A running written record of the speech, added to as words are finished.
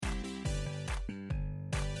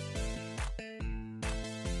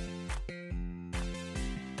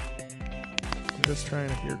Just trying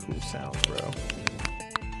to hear cool sounds, bro.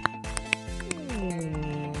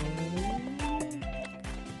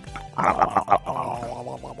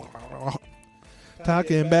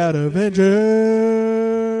 Talking about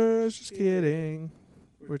Avengers. Just kidding.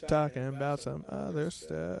 We're talking about some other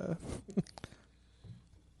stuff.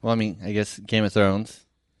 Well, I mean, I guess Game of Thrones.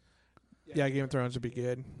 Yeah, Game of Thrones would be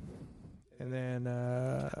good. And then...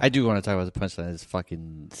 I do want to talk about the punchline. It's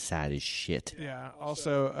fucking sad as shit. yeah,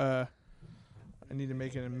 also, I need to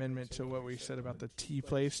make an amendment to what we said about the tea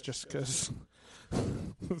place, just because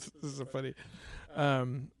this is so funny.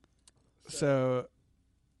 So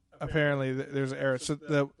apparently there's an error. So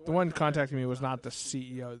the one contacting me was not the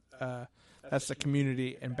CEO. That's the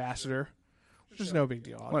community ambassador, which is no big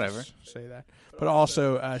deal. I'll Whatever. just say that. But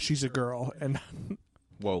also, she's a girl, and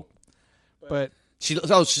Whoa. but She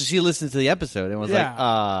listened to the episode and was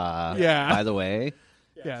Yeah. Yeah. by the way.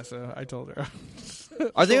 yeah. So I told her.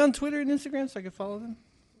 Are they on Twitter and Instagram so I can follow them?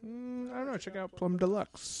 I don't know. Check out Plum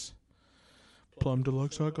Deluxe.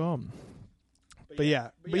 PlumDeluxe.com.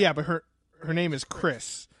 But her name is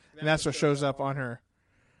Chris, and that's what shows up on her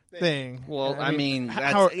thing. Well, And I mean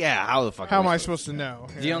how the fuck? how are am we I supposed to know?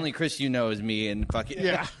 The only Chris you know is me and fucking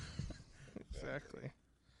Yeah. Exactly.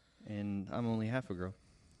 And I'm only half a girl.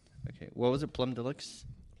 Okay, what was it? Plum Deluxe?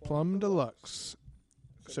 Plum Deluxe.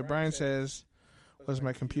 So Brian says, was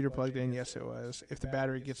my computer plugged in? Yes, it was. If the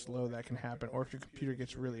battery gets low, that can happen. Or if your computer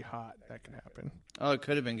gets really hot, that can happen. Oh, it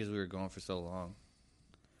could have been because we were going for so long.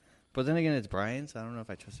 But then again, it's Brian, so I don't know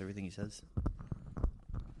if I trust everything he says.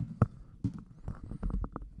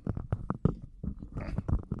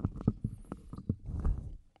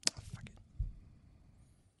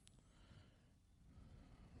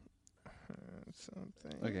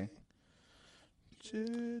 Something. Okay.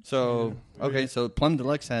 So Plum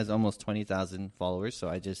Deluxe has almost 20,000 followers, so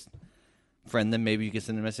I just friend them. Maybe you can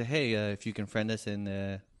send them a message, hey, if you can friend us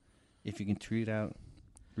and if you can retweet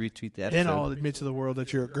the episode. Then I'll admit to the world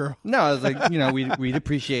that you're a girl. No, I was like, we'd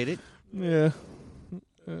appreciate it. Yeah.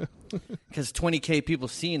 Because 20K people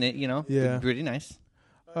seeing it, Yeah. it'd be pretty nice.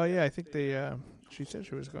 Oh, yeah, I think she said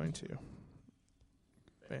she was going to.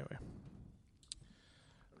 Anyway.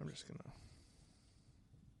 I'm just going to.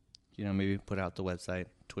 Maybe put out the website,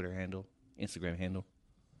 Twitter handle, Instagram handle.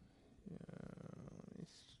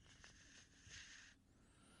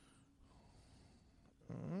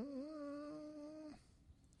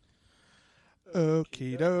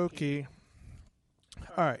 Okie dokie.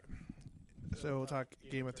 All right. So we'll talk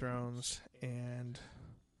Game of Thrones, and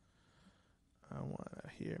I want to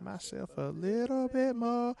hear myself a little bit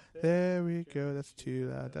more. There we go. That's too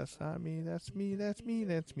loud. That's not me. That's me. That's me.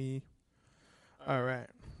 That's me. All right.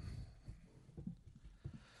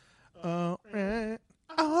 All right.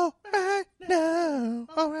 All right now.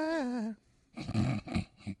 All right.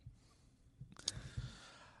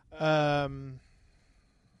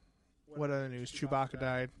 What other news? Chewbacca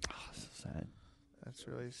died. Oh, so sad. That's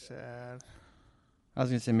really sad. I was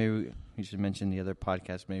going to say maybe we should mention the other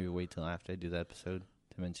podcast. Maybe wait till after I do the episode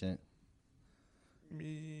to mention it.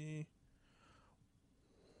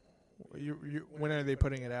 When are they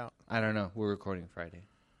putting it out? I don't know. We're recording Friday.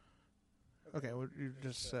 Okay, well, you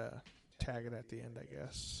just tag it at the end, I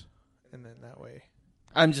guess. And then that way.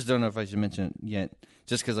 I just don't know if I should mention it yet.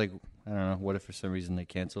 Just because, I don't know. What if for some reason they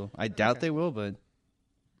cancel? I doubt they will, but...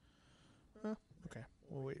 Okay.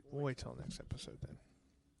 We'll wait till next episode then.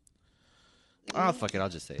 Oh, fuck it. I'll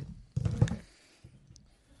just say it.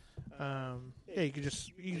 Yeah, you could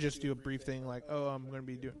just do a brief thing like, oh, I'm going to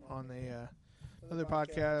be doing on the other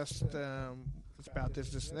podcast. It's about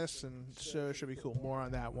this, and this, and so it should be cool. More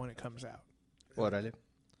on that when it comes out. What, I live?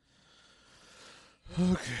 Okay.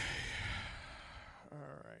 All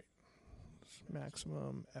right.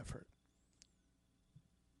 Maximum effort.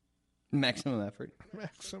 Maximum effort.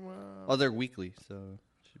 Maximum. Oh, they're weekly, so it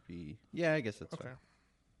should be... Yeah, I guess that's Okay. fine.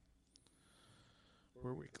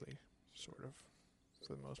 We're weekly, sort of,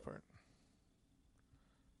 for the most part.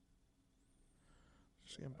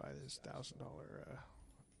 Just gonna buy this $1,000,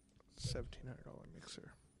 $1,700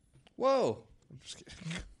 mixer. Whoa! I'm just kidding.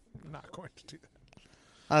 I'm not going to do that.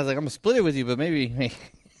 I was like, I'm going to split it with you, but maybe...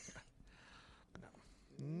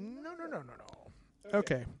 No.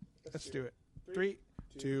 Okay, let's do it. 3,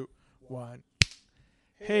 2, 1.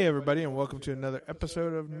 Hey, everybody, and welcome to another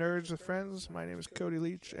episode of Nerds with Friends. My name is Cody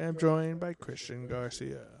Leach, and I'm joined by Christian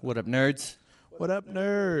Garcia. What up, nerds? What up,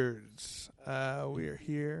 nerds? We are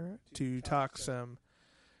here to talk some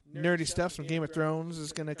nerdy stuff. Some Game of Thrones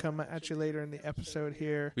is going to come at you later in the episode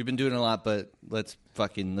here. We've been doing a lot, but let's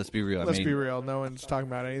be real. Let's be real. No one's talking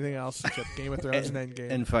about anything else except Game of Thrones and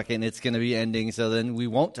Endgame. And fucking, it's going to be ending, so then we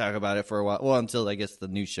won't talk about it for a while. Well, until I guess the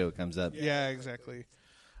new show comes up. Yeah, exactly.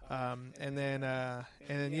 And then,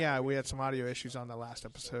 yeah, we had some audio issues on the last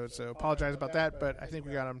episode, so apologize about that, but I think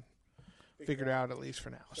we got them figured out at least for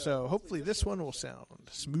now. So hopefully this one will sound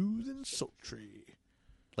smooth and sultry.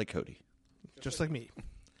 Like Cody. Just like me.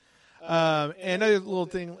 And another little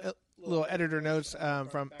thing, little editor notes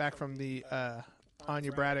from the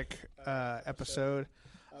Anya Braddock episode.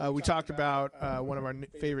 We talked about one of our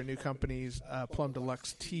favorite new companies, Plum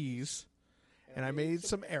Deluxe Teas, and I made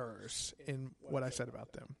some errors in what I said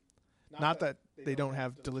about them. Not that they don't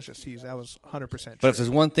have delicious teas. That was 100% true. But if there's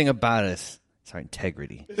one thing about us, it's our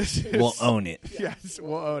integrity. We'll own it. Yes,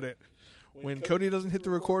 we'll own it. When Cody doesn't hit the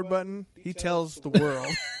record button, he tells the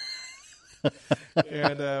world.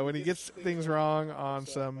 And when he gets things wrong on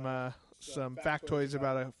some factoids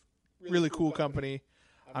about a really cool company,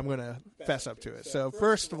 I'm going to fess up to it. So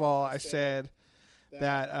first of all, I said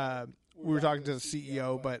that we were talking to the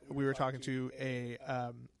CEO, but we were talking to a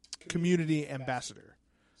community ambassador.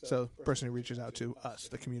 So the person who reaches out to us,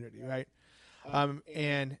 the community, right?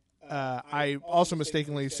 And I also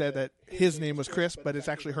mistakenly said that his name was Chris, but it's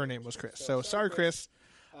actually her name was Chris. So sorry, Chris.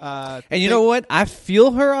 And you know what? I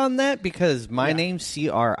feel her on that because my name's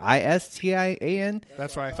Christian.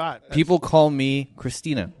 That's what I thought. People call me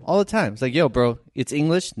Christina all the time. It's like, yo, bro, it's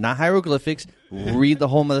English, not hieroglyphics. Read the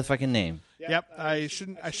whole motherfucking name. Yep, I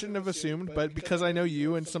shouldn't have assumed, but because I know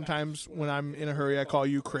you, and sometimes when I'm in a hurry, I call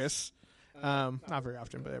you Chris. Not very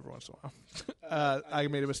often, but every once in a while. I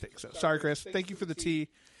made a mistake. So sorry, Chris. Thank you for the tea.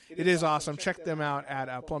 It is awesome. Check them out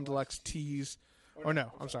at Plum Deluxe Teas. Or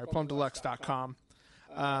no, I'm sorry, plumdeluxe.com.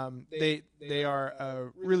 They are a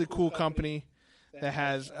really cool company that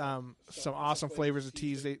has some awesome flavors of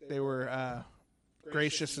teas. They were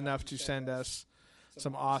gracious enough to send us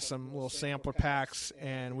some awesome little sampler packs,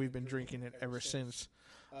 and we've been drinking it ever since.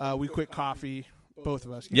 We quit coffee, both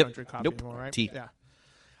of us. You don't drink coffee anymore, right? Tea. Yeah.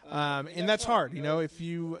 And that's hard, you know. If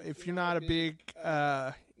you're not a big,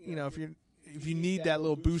 if you need that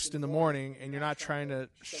little boost in the morning, and you're not trying to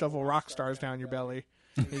shovel rock stars down your belly,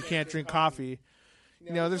 and you can't drink coffee.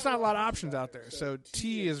 You know, there's not a lot of options out there. So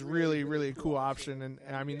tea is really, really a cool option. And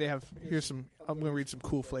I mean, I'm going to read some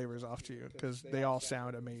cool flavors off to you because they all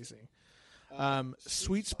sound amazing.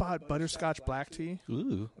 Sweet Spot Butterscotch Black Tea.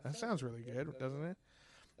 Ooh. That sounds really good, doesn't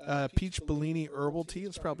it? Peach Bellini Herbal Tea.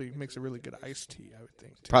 This probably makes a really good iced tea, I would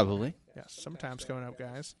think. Too. Probably. Yes, sometimes coming up,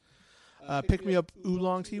 guys. Pick Me Up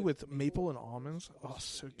Oolong Tea with maple and almonds. Oh,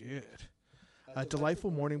 so good. Delightful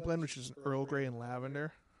Morning Blend, which is an Earl Grey and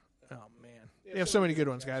lavender. Oh, man. They have so many good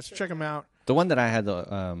ones, guys. Check them out. The one that I had,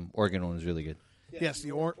 the Oregon one, was really good. Yes,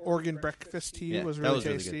 the Oregon Breakfast Tea was really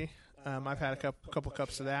tasty. Really I've had a couple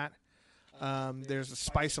cups of that. There's the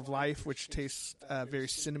Spice of Life, which tastes very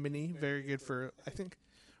cinnamony, very good for, I think,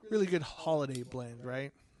 really good holiday blend,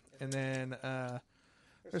 right? And then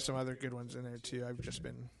there's some other good ones in there too. I've just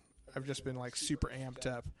been like super amped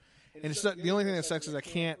up. And it's not, the only thing that sucks is I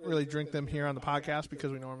can't really drink them here on the podcast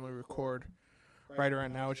because we normally record right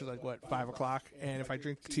around now, which is like, 5 o'clock. And if I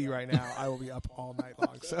drink tea right now, I will be up all night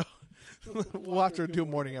long. So we'll have to do a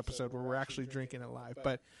morning episode where we're actually drinking it live.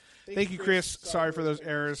 But thank you, Chris. Sorry for those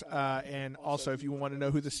errors. And also, if you want to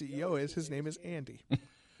know who the CEO is, his name is Andy.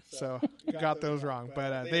 So you got those wrong.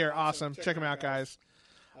 But they are awesome. Check them out, guys.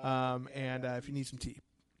 And if you need some tea,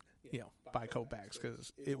 buy coat bags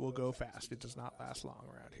because it will go fast. It does not last long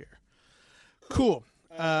around here. Cool.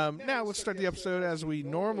 Now let's start the episode as we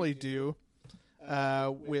normally do.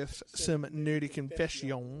 With some nerdy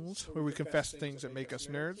confessions, where we confess things that make us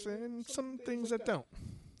nerds and some things that don't.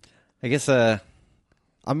 I guess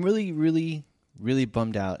I'm really, really, really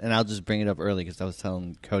bummed out, and I'll just bring it up early because I was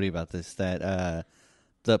telling Cody about this, that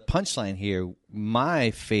the Punchline here, my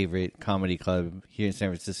favorite comedy club here in San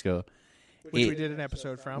Francisco. Which we did an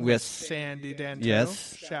episode from with Sandy Danto.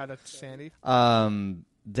 Yes. Shout out to Sandy.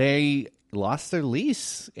 They lost their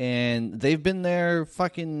lease, and they've been there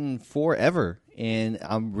fucking forever. And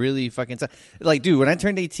I'm really fucking like, dude, when I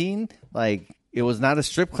turned 18, like, it was not a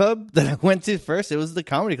strip club that I went to first. It was the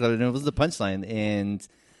comedy club, and it was the Punchline. And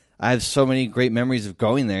I have so many great memories of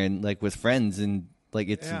going there and like with friends, and like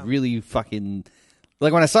it's really fucking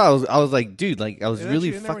like when I saw it, I was like, dude, like I was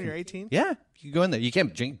really fucking. When you're 18? Yeah. You go in there. You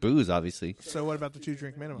can't drink booze, obviously. So what about the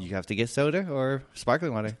 2-drink minimum? You have to get soda or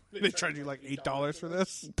sparkling water. They charge you like $8 for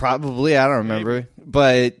this? Probably. I don't remember. Maybe.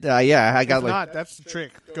 But, yeah, I got if not, that's the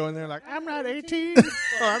trick. Go in there like, I'm not 18 or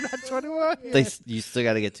I'm not 21. You still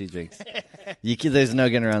got to get 2 drinks. There's no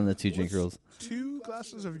getting around the 2-drink rules. 2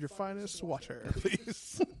 glasses of your finest water,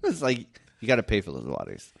 please. It's like you got to pay for those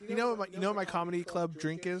waters. You know what my comedy club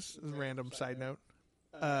drink is? This is a random side note.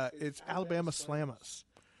 It's Alabama Slammers.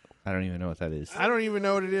 I don't even know what that is. I don't even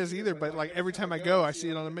know what it is either, but like every time I go, I see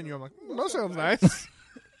it on the menu. I'm like, that sounds nice.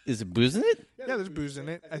 Is it booze in it? Yeah, there's booze in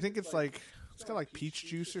it. I think it's got like peach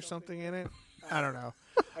juice or something in it. I don't know.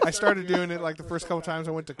 I started doing it like the first couple times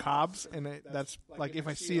I went to Cobb's, and that's like if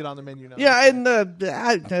I see it on the menu. Yeah, and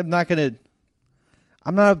I'm not gonna.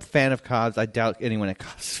 I'm not a fan of Cobb's. I doubt anyone at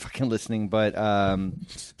Cobb's is fucking listening, but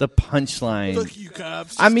the punchline. Look, you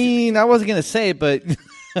Cobb's. I mean, I wasn't gonna say it, but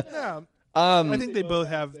Yeah. I think they both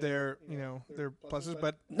have their pluses,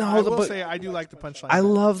 but No, I will but- say I do like the punchline. I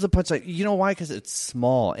love the punchline. You know why? Because it's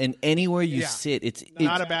small, and anywhere you Yeah. sit, it's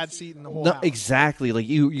Not a bad seat in the whole no, house. exactly. Like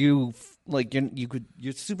you're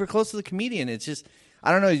super close to the comedian. It's just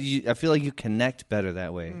I don't know. I feel like you connect better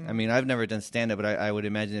that way. I mean, I've never done stand up, but I would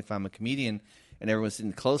imagine if I'm a comedian and everyone's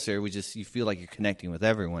sitting closer, you feel like you're connecting with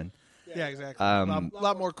everyone. Yeah, exactly. A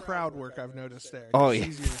lot more crowd work I've noticed there. Oh, It's yeah.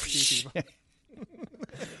 easier to see people.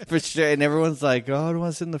 For sure, and everyone's like, "Oh, I don't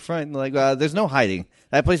want to sit in the front." And like, there's no hiding.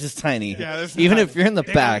 That place is tiny. Yeah, there's no even if hiding. you're in the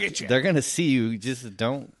They gonna back, get you. they're gonna see you. Just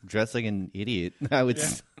don't dress like an idiot. I would.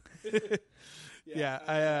 Yeah,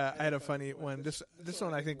 I had a funny one. This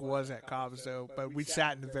one I think was at Cobb's though, but we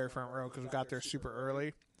sat in the very front row because we got there super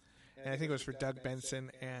early, and I think it was for Doug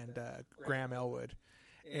Benson and Graham Elwood,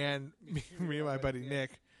 and me and my buddy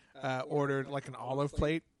Nick ordered like an olive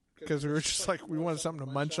plate because we were just like we wanted something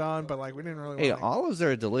to munch on, but like we didn't really. Hey, want olives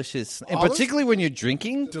are delicious, and Olives? particularly when you're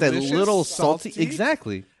drinking, Delicious, that little salty. salty.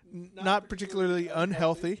 Exactly. not particularly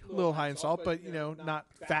unhealthy, a little high in salt, but not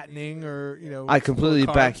fattening or I completely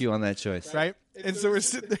carbs. back you on that choice. Right? And so we're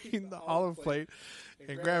sitting there eating the olive plate,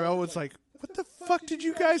 and Graham Elwood's like, "What the fuck did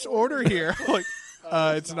you guys order here?" I'm like,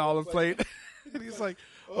 it's an olive plate. And he's like,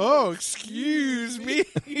 "Oh, excuse me."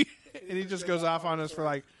 And he just goes off on us for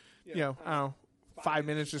like, I don't know, 5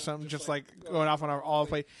 minutes or something, just like going off on our olive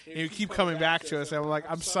plate. And you keep coming back to us, and I'm like,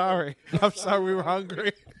 "I'm sorry. I'm sorry we were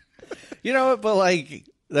hungry." You know what? But like,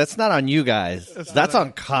 that's not on you guys. That's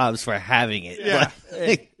on Cobb's for having it. Yeah. Like,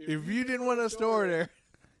 Hey, if you didn't want us to order,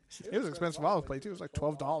 it was an expensive olive plate too. It was like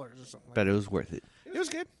 $12 or something. but it was worth it. It was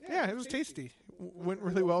good. Yeah, it was tasty. Went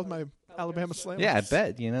really well with my Alabama Slam. Yeah, I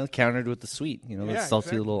bet. Countered with the sweet. The Yeah, salty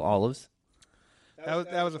exactly. little olives.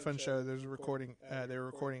 That was a fun show. There was a recording. They were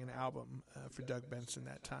recording an album for Doug Benson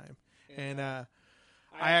that time, and I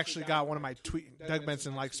actually got one of my tweet. Doug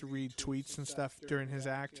Benson likes to read tweets and stuff during his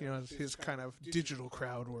act. His kind of digital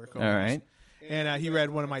crowd work. All right. And he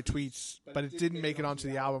read one of my tweets, but it didn't make it onto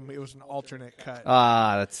the album. It was an alternate cut.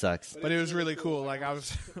 Ah, that sucks. But it was really cool. Like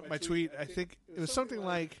my tweet, I think it was something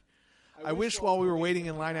like, "I wish while we were waiting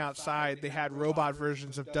in line outside, they had robot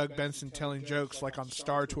versions of Doug Benson telling jokes like on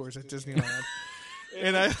Star Tours at Disneyland."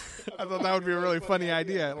 And I thought that would be a really funny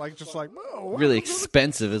idea. Like just like, "Oh, Really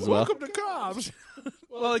expensive as well. welcome to Cobb's."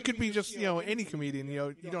 Well, it could be just any comedian.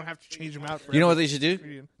 You don't have to change them out. For You know what every they should do?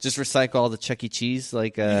 comedian. Just recycle all the Chuck E. Cheese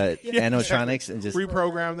animatronics and just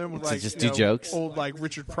Reprogram them with like just do jokes? old like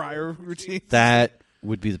Richard Pryor routines. that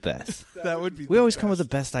would be the best. That would be. We always come with the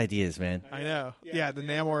best ideas, man. I know. Yeah, the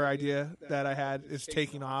Namor idea that I had is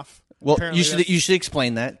taking off. Well, Apparently you should that's-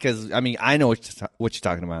 explain that because I know what you're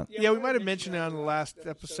talking about. Yeah, we might have mentioned it on the last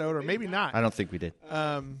episode, or maybe not. I don't think we did.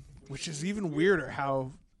 Which is even weirder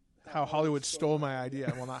how Hollywood stole my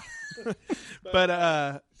idea. Well, not.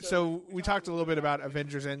 But so we talked a little bit about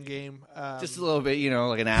Avengers Endgame. Just a little bit,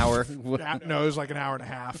 like an hour. No, it was like an hour and a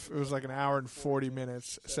half. It was like an hour and 40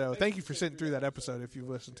 minutes. So thank you for sitting through that episode if you've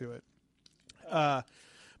listened to it.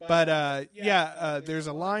 There's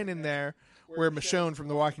a line in there where Michonne from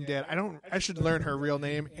The Walking Dead. I should learn her real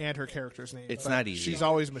name and her character's name. It's but not easy. She's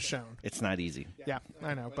always Michonne. It's not easy. Yeah,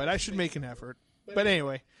 I know, but I should make an effort. But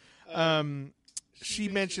anyway, she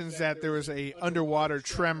mentions that there was a underwater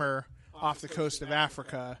tremor off the coast of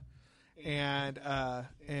Africa, and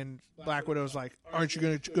Black Widow's like, "Aren't you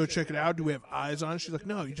going to go check it out? Do we have eyes on it?" She's like,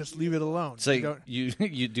 "No, you just leave it alone." So You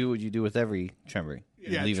don't- you do what you do with every tremor.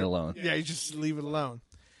 You leave it alone. Yeah, you just leave it alone.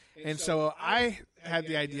 And so I had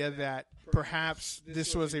the idea that perhaps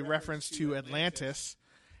this was a reference to Atlantis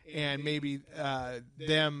and maybe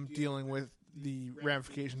them dealing with the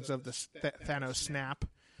ramifications of the Thanos snap,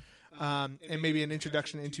 and maybe an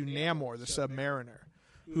introduction into Namor, the Submariner,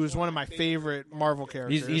 who is one of my favorite Marvel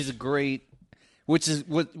characters. He's a great. Which is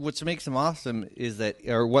what makes him awesome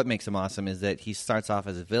what makes him awesome is that he starts off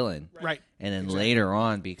as a villain, Right. and then later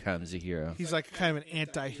on becomes a hero. He's like kind of an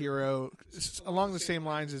anti-hero, along the same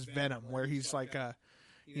lines as Venom, where he's like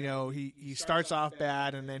he starts off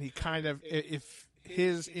bad, and then he kind of, if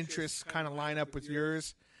his interests kind of line up with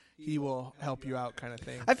yours, he will help you out, kind of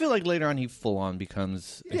thing. I feel like later on he full on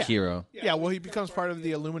becomes a hero, Yeah, well, he becomes part of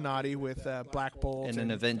the Illuminati with Black Bolt and then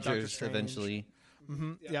Doctor Avengers Strange. eventually.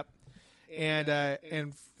 Yep.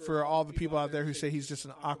 And for all the people out there who say he's just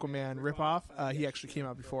an Aquaman ripoff, he actually came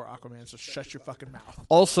out before Aquaman, so shut your fucking mouth.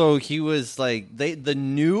 Also, he was like the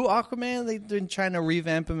new Aquaman. They've been trying to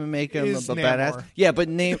revamp him and make him a Is badass. Namor. Yeah, but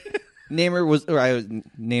Namor was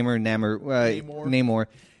Namor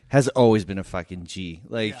has always been a fucking G.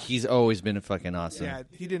 Like he's always been a fucking awesome. Yeah,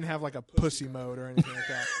 he didn't have like a pussy mode or anything like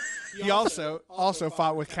that. He also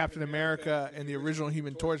fought with Captain America and the original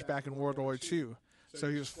Human Torch back in World War II. So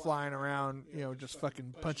he was flying around, just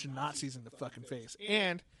fucking punching Nazis in the fucking face.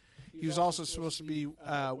 And he was also supposed to be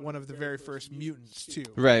one of the very first mutants, too.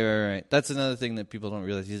 Right. That's another thing that people don't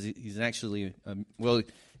realize. He's actually,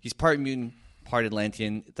 he's part mutant, part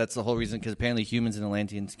Atlantean. That's the whole reason, because apparently humans and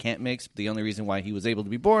Atlanteans can't mix. The only reason why he was able to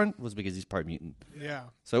be born was because he's part mutant. Yeah.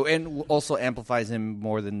 So, and also amplifies him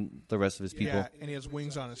more than the rest of his people. Yeah, and he has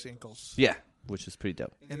wings on his ankles. Yeah. Which is pretty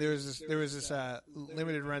dope. And there was this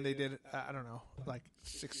limited run they did, I don't know, like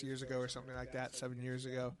 6 years ago or something like that, 7 years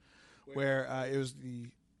ago, where it was the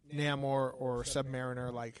Namor or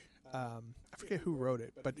Submariner, I forget who wrote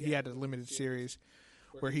it, but he had a limited series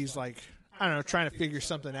where he's like, I don't know, trying to figure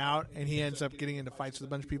something out, and he ends up getting into fights with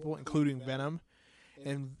a bunch of people, including Venom,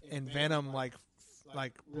 and Venom like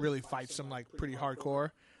really fights him like pretty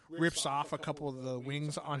hardcore, rips off a couple of the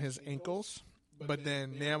wings on his ankles, but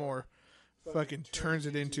then Namor fucking turns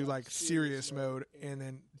it into like serious mode and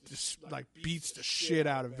then just like beats the shit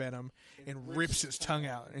out of Venom and rips his tongue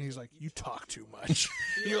out, and he's like, "You talk too much."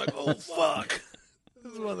 And you're like, "Oh fuck."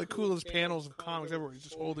 This is one of the coolest panels of comics ever. He's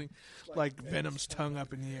just holding like Venom's tongue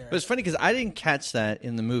up in the air. But it's funny because I didn't catch that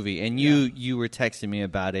in the movie, and you were texting me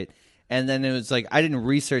about it, and then it was like I didn't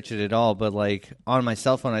research it at all. But like on my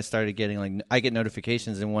cell phone, I started getting I get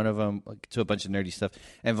notifications, and one of them to a bunch of nerdy stuff,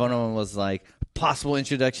 and one of them was like possible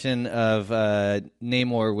introduction of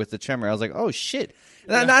Namor with the Tremor. I was like, oh shit.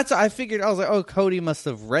 And that's I figured. I was like, oh, Cody must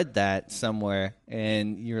have read that somewhere,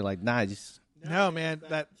 and you were like, nah, just. No, man.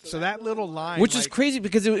 That little line, which is crazy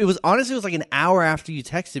because it was honestly it was like an hour after you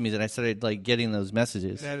texted me that I started like getting those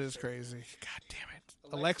messages. That is crazy. God damn it.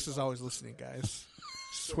 Alexa's always listening, guys.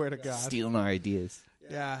 Swear to God. Stealing our ideas.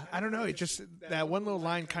 Yeah, I don't know. It just that one little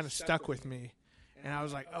line kind of stuck with me, and I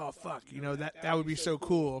was like, oh fuck, that would be so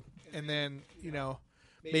cool. And then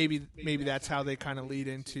maybe that's how they kind of lead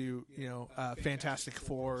into Fantastic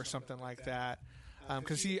Four or something like that.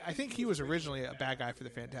 Because I think he was originally a bad guy for the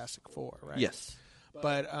Fantastic Four, right? Yes.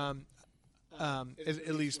 But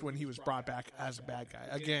at least when he was brought back as a bad guy,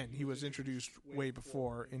 again, he was introduced way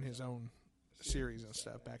before in his own series and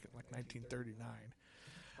stuff back in like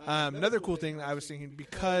 1939. Another cool thing that I was thinking,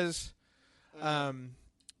 because of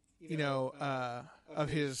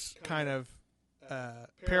his kind of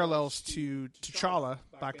parallels to T'Challa,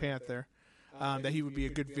 Black Panther. That he would be a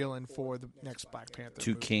good villain for the next Black Panther.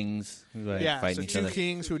 Two movie. kings who fighting each two other.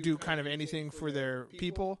 kings who do kind of anything for their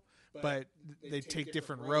people, but they take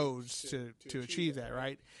different roads to achieve that,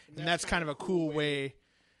 right? And that's kind of a cool way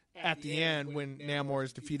at the end when Namor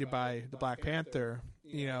is defeated by the Black Panther.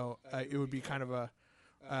 It would be kind of a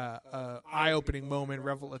eye-opening moment,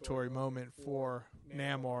 revelatory moment for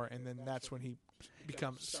Namor, and then that's when he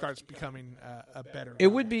starts becoming a better. It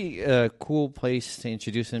would be a cool place to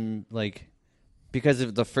introduce him, because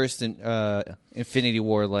of the first Infinity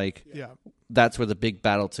War, that's where the big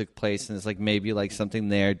battle took place, and it's maybe something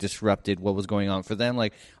there disrupted what was going on for them. All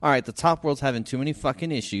right, the top world's having too many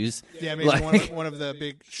fucking issues. Yeah, maybe one of the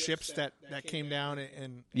big ships that came down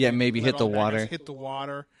and maybe hit the water. Hit the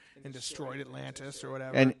water and destroyed Atlantis or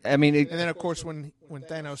whatever. And I mean, and then of course when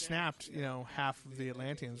Thanos snapped, half of the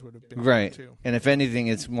Atlanteans would have been right too. And if anything,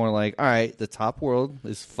 it's more all right, the top world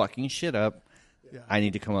is fucking shit up. Yeah. I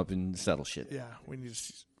need to come up and settle shit. Yeah,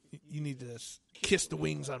 you need to kiss the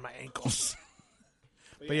wings on my ankles.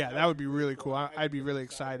 But yeah, that would be really cool. I'd be really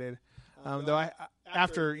excited. Though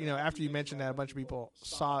after you mentioned that, a bunch of people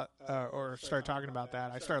saw or started talking about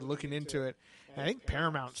that. I started looking into it. And I think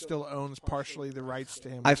Paramount still owns partially the rights to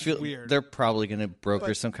him. I feel weird. They're probably going to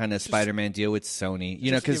broker some kind of Spider-Man deal with Sony.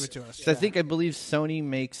 Because I believe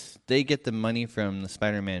Sony they get the money from the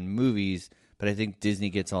Spider-Man movies. But I think Disney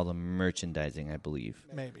gets all the merchandising, I believe.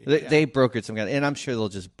 Maybe. They brokered some kind of, and I'm sure they'll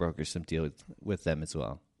just broker some deal with them as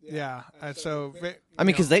well. Yeah.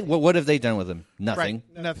 Because what have they done with him? Nothing.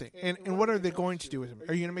 Right, nothing. And what are they going to do with him?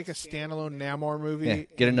 Are you going to make a standalone Namor movie? Yeah,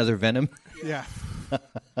 get another Venom? Yeah.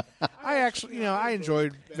 I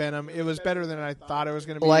enjoyed Venom. It was better than I thought it was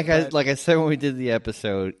going to be. Like I said when we did the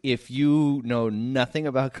episode, if you know nothing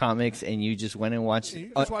about comics and you just went and watched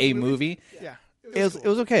a movie, yeah. it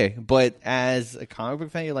was okay. But as a comic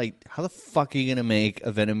book fan, you're like, how the fuck are you gonna make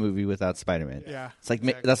a Venom movie without Spider-Man? Yeah, it's like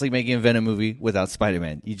exactly. that's like making a Venom movie without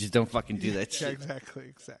Spider-Man. You just don't fucking do that shit.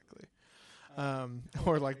 Exactly.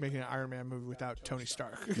 Or like making an Iron Man movie without Tony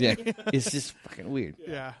Stark. Yeah, it's just fucking weird.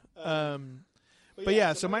 Yeah. But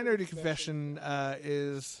yeah, so my nerdy confession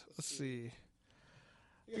is, let's see.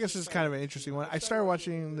 I guess this is kind of an interesting one. I started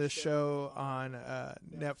watching this show on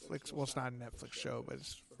Netflix. Well, it's not a Netflix show, but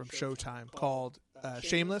it's from Showtime called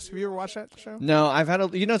Shameless. Have you ever watched that show? No, I've had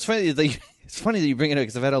a. You know, it's funny. Like, it's funny that you bring it up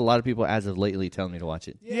because I've had a lot of people as of lately telling me to watch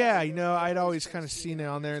it. Yeah, I'd always kind of seen it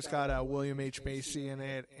on there. It's got William H. Macy in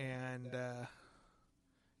it, and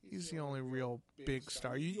he's the only real big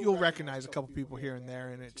star. You'll recognize a couple people here and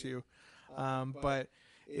there in it too. But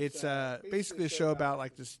it's basically a show about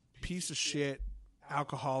like this piece of shit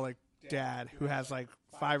alcoholic dad who has like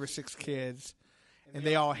 5 or 6 kids, and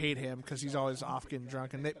they all hate him because he's always off getting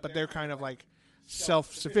drunk. But they're kind of like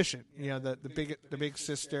self-sufficient. The big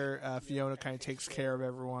sister Fiona kind of takes care of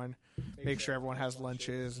everyone, makes sure everyone has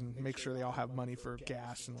lunches, and makes sure they all have money for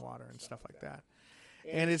gas and water and stuff like that.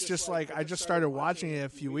 And it's just like, I just started watching it a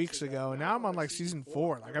few weeks ago, and now I'm on like season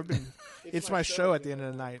 4. Like it's my show at the end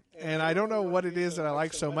of the night, and I don't know what it is that I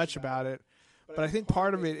like so much about it, but I think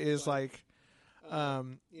part of it is like,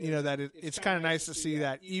 that it's kind of nice to see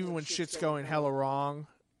that even when shit's going hella wrong,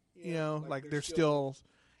 like they're still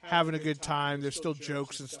having a good time. There's still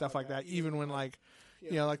jokes and stuff like that, even when like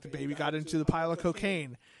the baby got into the pile of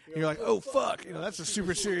cocaine. And you're like, oh fuck, that's a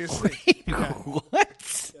super serious thing. Yeah.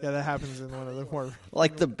 What? Yeah, that happens in one of the more.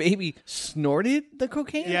 Like the baby snorted the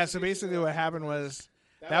cocaine? Yeah, so basically what happened was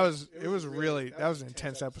that was an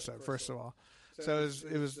intense episode. First of all, so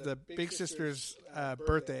it was the big sister's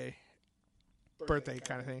birthday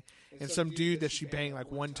kind of thing, and some dude that she banged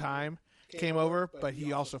like one time came over, but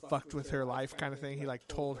he also fucked with her life kind of thing. He like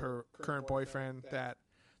told her current boyfriend that.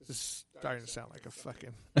 This is starting to sound like a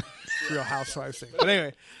fucking Real Housewives thing, but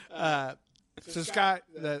anyway, so this guy,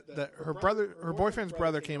 her boyfriend's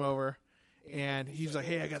brother came over, and he's like,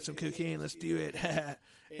 "Hey, I got some cocaine, let's do it."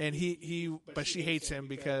 And but she hates him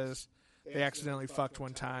because they accidentally fucked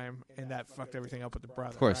one time, and that fucked everything up with the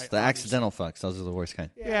brother. Of course, right? the accidental fucks. Those are the worst kind.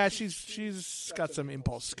 Yeah, she's got some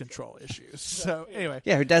impulse control issues. So anyway,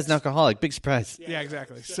 Yeah, her dad's an alcoholic. Big surprise. yeah,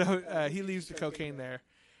 exactly. So he leaves the cocaine there,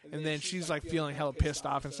 and then she's like feeling hella pissed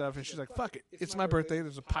off and stuff, and she's like, "Fuck it, it's my birthday.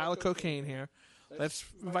 There's a pile of cocaine here. Let's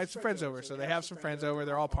invite some friends over." So they have some friends over.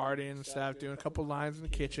 They're all partying and stuff, doing a couple lines in the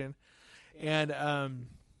kitchen, and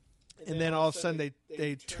then all of a sudden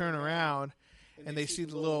they turn around and they see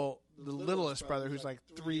the littlest brother, who's like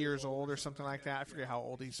 3 years old or something like that. I forget how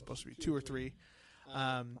old he's supposed to be, 2 or 3.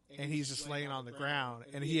 And he's just laying on the ground,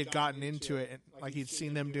 and he had gotten into it, and like he'd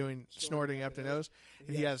seen them doing snorting up the nose,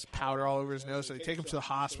 and he has powder all over his nose. So they take him to the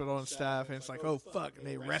hospital and stuff, and it's like, oh fuck, and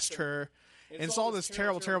they arrest her, and it's all this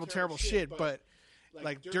terrible shit. But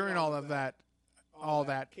like during all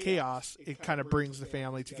that chaos, it kind of brings the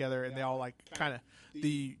family together, and they all like kind of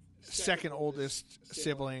the second oldest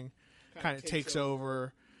sibling kind of takes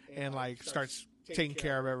over and like starts taking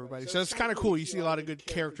care of everybody. So it's kind of cool. You see a lot of good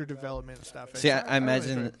character development and stuff. See, I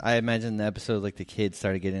imagine the episode like the kid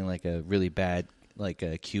started getting like a really bad like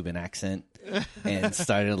a Cuban accent and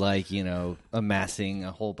started like amassing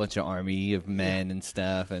a whole bunch of army of men and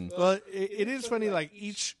stuff. And well, it is funny. Like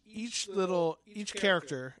each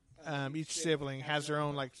character, each sibling has their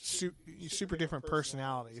own like super different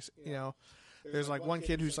personalities. There's like one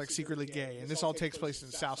kid who's like secretly gay, and this all takes place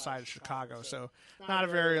in the South Side of Chicago, so not a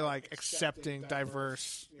very like accepting,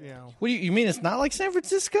 diverse. What do you mean? It's not like San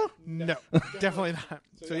Francisco? No, definitely not.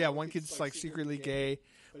 So yeah, one kid's like secretly gay,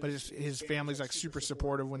 but his family's like super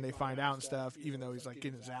supportive when they find out and stuff, even though he's like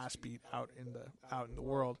getting his ass beat out in the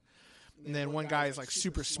world. And then one guy is like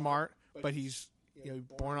super smart, but he's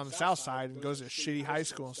born on the South Side and goes to a shitty high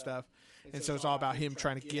school and stuff, and so it's all about him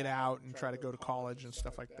trying to get out and try to go to college and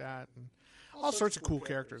stuff like that. And all sorts of cool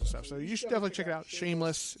characters and stuff. So you should definitely check it out.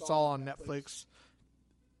 Shameless. It's all on Netflix.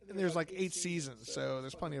 And there's like 8 seasons, so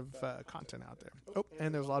there's plenty of content out there. Oh,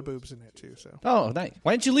 and there's a lot of boobs in it too. So oh, nice.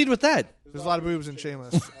 Why didn't you lead with that? There's a lot of boobs in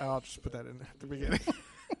Shameless. I'll just put that in at the beginning.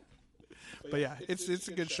 But yeah, it's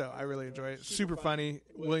a good show. I really enjoy it. Super funny.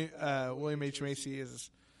 William H. Macy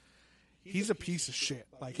he's a piece of shit.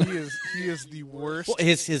 Like he is the worst. Well,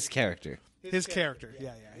 his character. His character,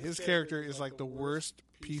 yeah. His character is like the worst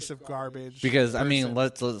piece of garbage. Because I mean,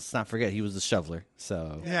 let's not forget he was the shoveler.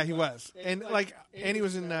 So yeah, he was, and he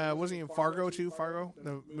was in wasn't he in Fargo too? Fargo,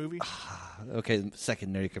 the movie. Okay,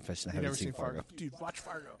 second nerdy confession. I haven't seen Fargo. Dude, watch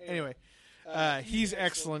Fargo. Anyway, he's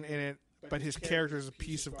excellent in it, but his character is a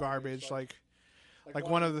piece of garbage. Like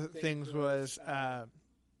one of the things was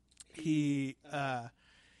he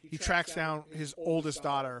tracks down his oldest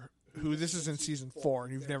daughter, who this is in season 4,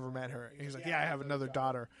 and you've never met her. And he's like, yeah, I have another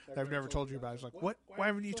daughter that I've never told you about. He's like, what? Why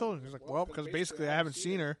haven't you told me? He's like, well, because basically I haven't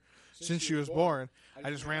seen her since she was born.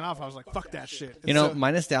 I just ran off. I was like, fuck that shit. And You know,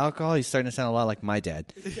 minus the alcohol, he's starting to sound a lot like my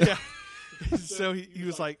dad. yeah. So he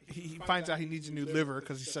was like, he finds out he needs a new liver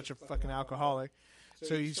because he's such a fucking alcoholic.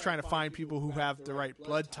 So he's trying to find people who have the right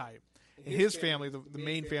blood type. And his family, the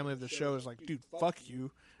main family of the show, is like, dude, fuck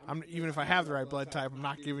you. Even if I have the right blood type, I'm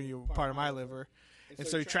not giving you part of my liver. And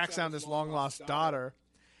so he tracks down this long-lost daughter,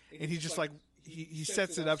 and he just, like, he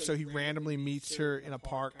sets it up so he randomly meets her in a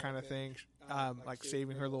park kind of thing, like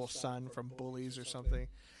saving her little son from bullies or something.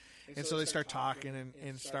 And so they start talking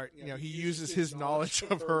and start, he uses his knowledge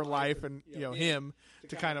of her life and, him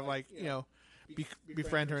to kind of, like,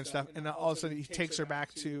 befriend her and stuff. And then all of a sudden he takes her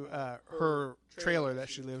back to her trailer that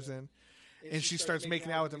she lives in, and she starts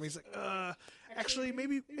making out with him. He's like, actually,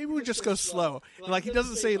 maybe we just go slow. And, like, he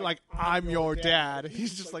doesn't say, like, I'm your dad.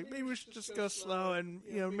 He's just like, maybe we should just go slow and,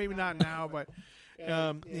 maybe not now, but,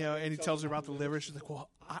 and he tells her about the liver. She's like, well,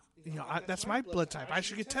 that's my blood type. I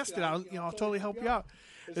should get tested. I'll totally help you out.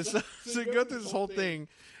 And so you go through this whole thing,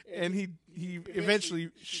 and he eventually,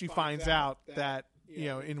 she finds out that,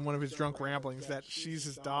 in one of his drunk ramblings, that she's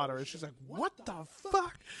his daughter, and she's like, what the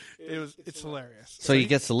fuck? It's hilarious. So he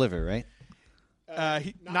gets the liver, right?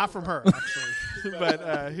 Not from her, actually,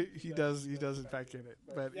 but he does in fact get it.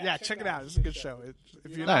 But yeah, check it out. It's a good show.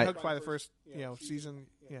 If you're not hooked by the first season,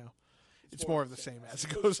 it's more of the same as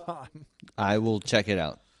it goes on. I will check it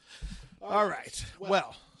out. All right.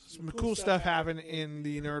 Well, some cool stuff happened in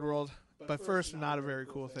the nerd world, but first, not a very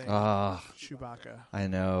cool thing. Chewbacca. I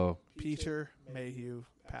know. Peter Mayhew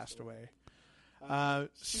passed away.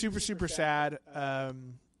 Super, super sad.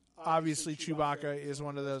 Obviously, Chewbacca is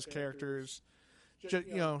one of those characters, just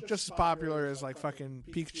as popular as, like, fucking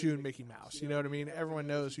Pikachu and Mickey Mouse. You know what I mean? Everyone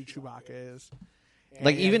knows who Chewbacca is.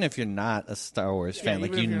 Like, even if you're not a Star Wars fan,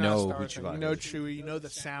 like, you know who Chewbacca is. You know Chewie. You know the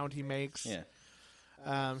sound he makes. Yeah.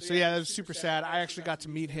 So yeah, that was super sad. I actually got to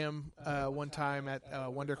meet him one time at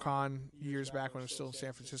WonderCon years back when I was still in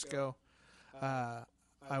San Francisco.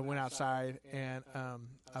 I went outside and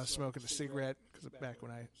I was smoking a cigarette, because back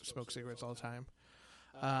when I smoked cigarettes all the time.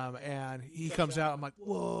 And he comes out. I'm like,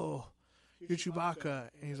 whoa, you're Chewbacca.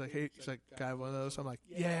 And he's like, hey, got one of those? I'm like,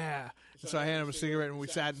 yeah. And so I handed him a cigarette, and we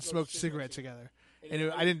sat and smoked a cigarette together.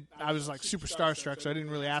 And I was like super starstruck, so I didn't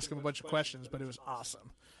really ask him a bunch of questions, but it was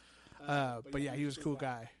awesome. But yeah, he was a cool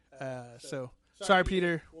guy. So sorry,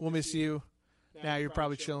 Peter. We'll miss you. Now you're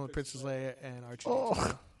probably chilling with Princess Leia and Archie.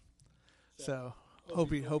 Oh. So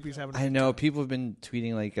hope he's having. I know people have been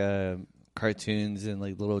tweeting, like, cartoons and,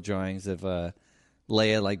 like, little drawings of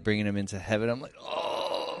Leia, like, bringing him into heaven. I'm like,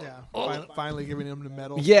 oh. Yeah. Finally giving him the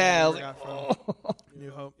medal. Yeah. Like,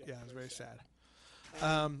 New Hope. Yeah, it was very sad.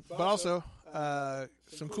 But also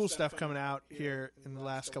some cool stuff coming out here in the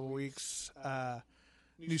last couple weeks.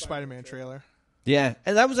 New Spider-Man trailer. Yeah,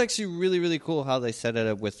 and that was actually really, really cool how they set it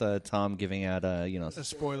up with Tom giving out, a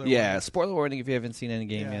spoiler. Yeah, warning. Spoiler warning if you haven't seen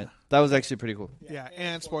Endgame yet. That was actually pretty cool. Yeah,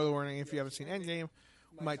 and spoiler warning if you haven't seen Endgame.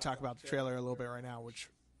 We might talk about the trailer a little bit right now, which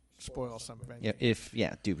spoils some of Endgame.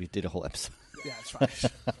 Yeah, dude, we did a whole episode. Yeah, it's fine.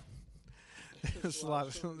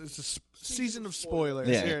 It's a season of spoilers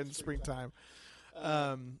here in the springtime.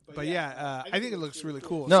 But yeah, I think it looks really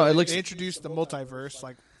cool. No, so it looks. They introduced the multiverse,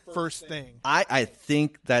 like, first thing. I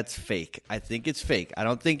think that's fake. I think it's fake. I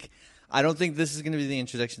don't think this is going to be the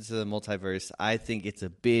introduction to the multiverse. I think it's a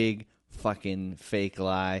big fucking fake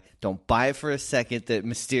lie. Don't buy it for a second that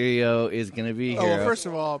Mysterio is going to be a hero. Well, first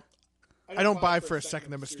of all, I don't buy for a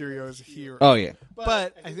second that Mysterio is a hero. Oh yeah,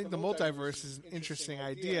 but I think the multiverse is an interesting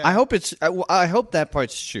idea. I hope that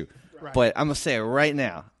part's true. Right. But I'm gonna say it right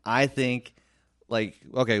now. I think, like,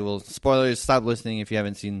 okay, well, spoilers. Stop listening if you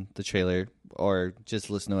haven't seen the trailer, or just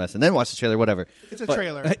listen to us and then watch the trailer. Whatever. It's a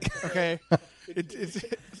trailer, okay?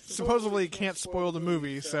 It supposedly can't spoil the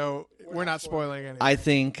movie, so we're not spoiling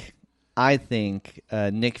anything. I think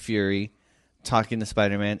Nick Fury talking to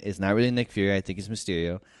Spider-Man is not really Nick Fury. I think it's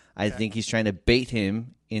Mysterio. I think he's trying to bait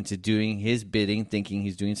him into doing his bidding, thinking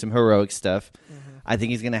he's doing some heroic stuff. Mm-hmm. I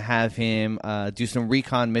think he's going to have him do some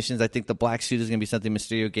recon missions. I think the black suit is going to be something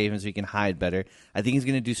Mysterio gave him so he can hide better. I think he's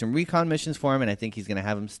going to do some recon missions for him, and I think he's going to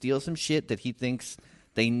have him steal some shit that he thinks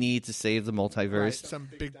they need to save the multiverse. Right, some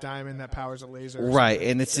big diamond that powers a laser. Right,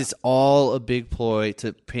 and it's just all a big ploy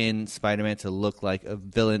to pin Spider-Man to look like a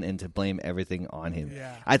villain and to blame everything on him.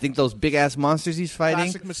 Yeah. I think those big-ass monsters he's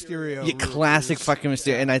fighting... Classic Mysterio. Yeah, classic fucking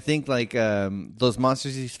Mysterio. Yeah. And I think, like, those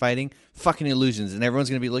monsters he's fighting, fucking illusions. And everyone's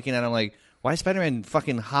going to be looking at him like, Why is Spider-Man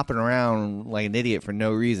fucking hopping around like an idiot for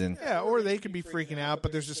no reason? Yeah, or they could be freaking out,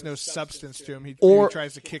 but there's just no substance to him. He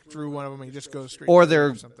tries to kick through one of them, and he just goes straight. Or through they're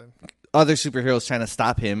or something. Other superheroes trying to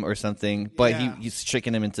stop him or something, but Yeah. he's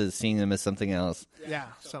tricking him into seeing him as something else. Yeah,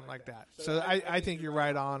 something like that. So I think you're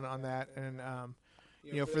right on that, and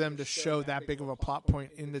for them to show that big of a plot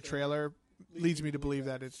point in the trailer leads me to believe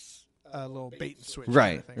that it's a little bait and switch.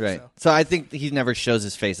 Right, kind of thing, right. So. So I think he never shows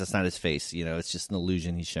his face. That's not his face. It's just an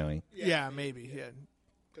illusion he's showing. Yeah, maybe. Yeah,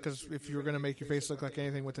 because if you were going to make your face look like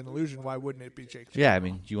anything with an illusion, why wouldn't it be Jake? Yeah, I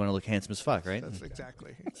mean, you want to look handsome as fuck, right? That's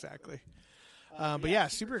exactly. But yeah,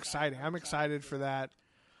 super exciting. I'm excited for that.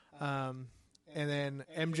 And then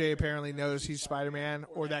MJ apparently knows he's Spider-Man,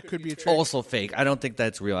 or that could be a trick. Also fake. I don't think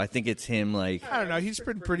that's real. I think it's him, like... I don't know. He's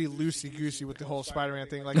been pretty loosey-goosey with the whole Spider-Man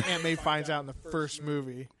thing. Like, Aunt May finds out in the first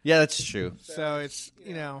movie. Yeah, that's true. So it's,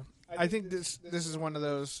 I think this is one of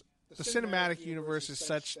those... The cinematic universe is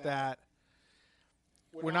such that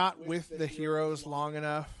we're not with the heroes long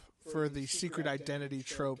enough for the secret identity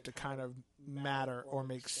trope to kind of matter or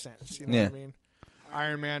make sense. You know what I mean?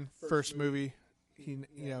 Iron Man, first movie... He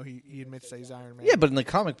admits that he's Iron Man. Yeah, but in the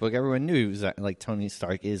comic book, everyone knew he was like Tony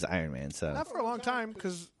Stark is Iron Man. So not for a long time,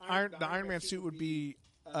 because the Iron Man suit would be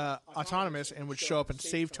autonomous and would show up and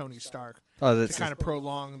save Tony Stark to kind of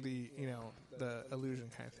prolong the the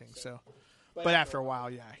illusion kind of thing. So, but after a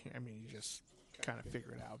while, yeah, I mean, you just kind of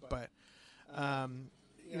figure it out. But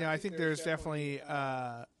I think there's definitely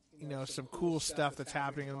some cool stuff that's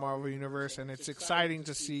happening in the Marvel universe, and it's exciting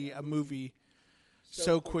to see a movie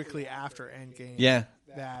so quickly after Endgame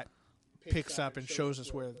that picks up and shows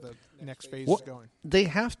us where the next phase is going. They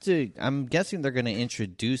have to... I'm guessing they're going to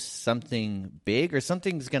introduce something big, or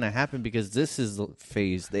something's going to happen, because this is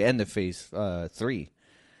the end of phase 3.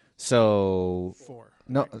 So... 4.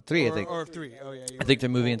 No, 3, I think. Or 3, oh yeah. I think they're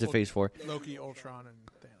moving into phase 4. Loki, Ultron, and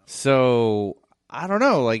Thanos. So... I don't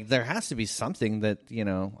know. Like, there has to be something that,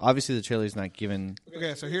 obviously the trailer's not given...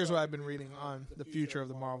 Okay, so here's what I've been reading on the future of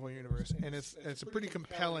the Marvel Universe, and it's a pretty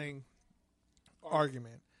compelling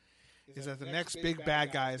argument, is that the next big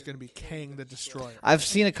bad guy is going to be Kang the Destroyer. I've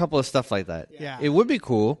seen a couple of stuff like that. Yeah. It would be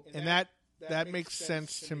cool. And that makes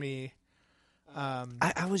sense to me.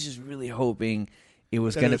 I was just really hoping it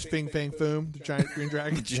was going to... Fing Fang Foom, the giant green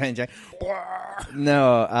dragon? Giant.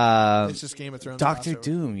 No. It's just Game of Thrones. Doctor crossover.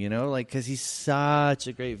 Doom, because he's such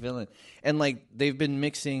a great villain. And, they've been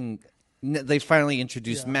mixing... They finally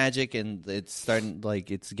introduced magic, and it's starting,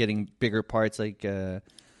 it's getting bigger parts. Doctor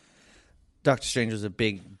Strange was a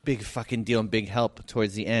big fucking deal and big help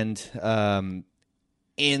towards the end. And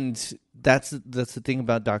that's the thing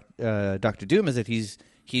about Doctor Doom, is that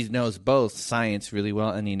he knows both science really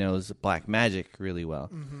well, and he knows black magic really well.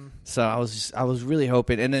 Mm-hmm. So I was really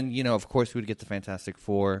hoping, and then of course we would get the Fantastic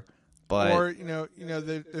Four, but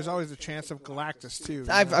there's always a chance of Galactus too.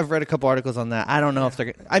 I've read a couple articles on that. I don't know if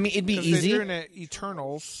they're. I mean, it'd be easy. They're in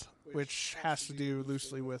Eternals, which has to do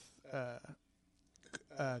loosely with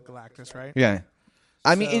Galactus, right? Yeah.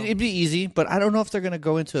 I mean, it'd be easy, but I don't know if they're going to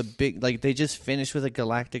go into a big... they just finished with a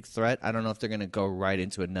galactic threat. I don't know if they're going to go right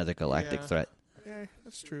into another galactic threat. Yeah,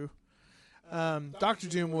 that's true. Doctor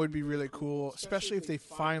Doom would be really cool, especially if they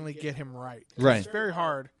finally get him right. Right. It's very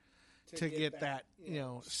hard to get that,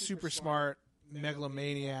 super smart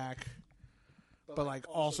megalomaniac, but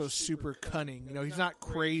also super cunning. He's not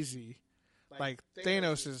crazy. Like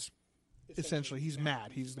Thanos is essentially, he's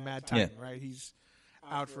mad. He's the Mad Titan, right? He's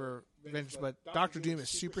out for vengeance. But Doctor Doom is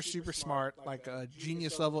super, super smart, like a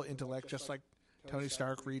genius level intellect, just like Tony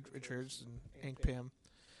Stark, Reed Richards, and Hank Pym.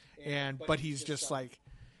 But he's just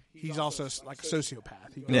he's also like a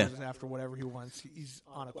sociopath. He goes after whatever he wants. He's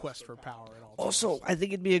on a quest for power at all times. Also, I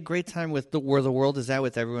think it'd be a great time with where the world is at,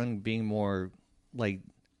 with everyone being more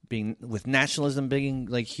being with nationalism being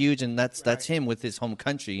huge, and that's him with his home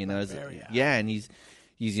country. And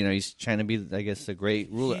he's trying to be, I guess, a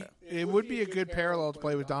great ruler. It would be a good parallel to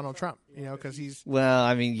play with Donald Trump, because he's... Well,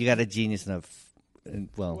 I mean, you got a genius enough.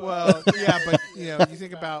 Well, yeah, but you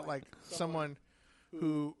think about someone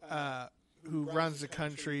who runs the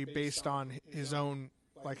country based on his own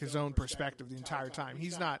perspective the entire time.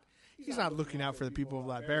 He's not looking out for the people of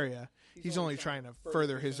Liberia. He's only trying to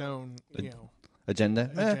further his own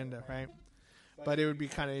agenda, right? But it would be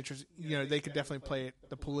kind of interesting. They could definitely play it,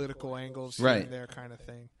 the political angles here and there kind of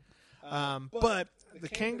thing. But the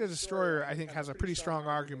Kang the Destroyer, I think, has a pretty strong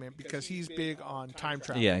argument because he's big on time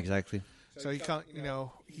travel. Yeah, exactly. So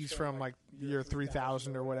he's from year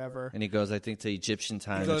 3000 or whatever. And he goes, I think, to Egyptian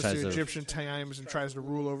times. He goes to Egyptian times and tries to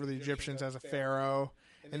rule over the Egyptians as a pharaoh.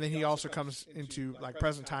 And then he also comes into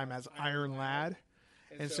present time as Iron Lad.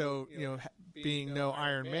 And so, being no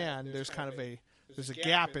Iron Man, there's kind of there's a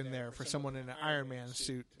gap in there for someone in an Iron Man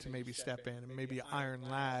suit to maybe step in, and maybe Iron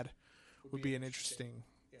Lad would be an interesting,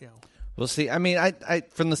 We'll see. I mean, I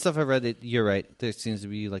from the stuff I've read, you're right. There seems to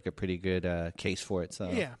be like a pretty good case for it. So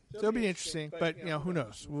yeah, so it'll be interesting. But who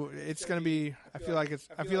knows? It's going to be. I feel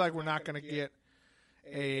like we're not going to get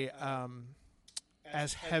a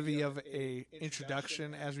as heavy of a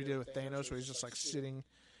introduction as we did with Thanos, where he's just like sitting,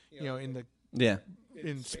 in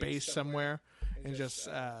space somewhere, and just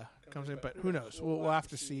comes in. But who knows? We'll have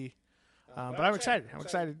to see. But I'm excited. I'm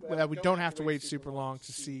excited that we don't have to wait super long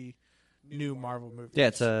to see new Marvel movies.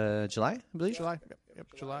 Yeah, it's July, I believe. July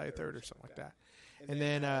 3rd or something like that. And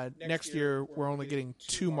then next year we're only getting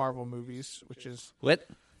 2 Marvel movies, which is what?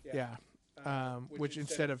 Yeah, which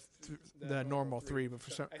instead of the normal 3, but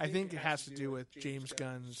I think it has to do with James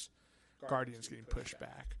Gunn's Guardians getting pushed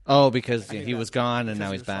back. Oh, because he was gone and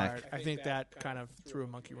now he's back. Fired. I think that kind of threw a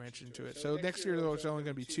monkey wrench into it. So next year there's only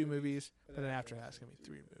going to be 2 movies, but then after that it's going to be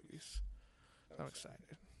 3 movies. I'm excited.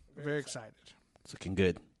 Very excited. It's looking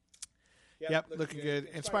good. Yep, looking good.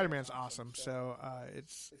 And Spider-Man's awesome, so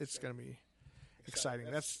it's going to be exciting.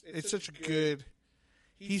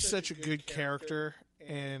 He's such a good character,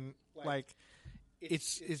 and like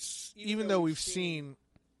it's even though we've seen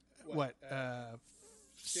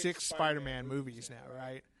 6 Spider-Man movies now,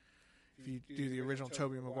 right? If you do the original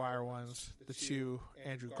Tobey Maguire ones, the 2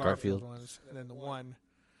 Andrew Garfield ones, and then the one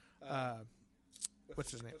what's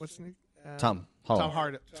his name? Tom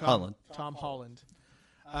Holland. Tom Holland.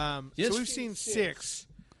 So we've seen 6,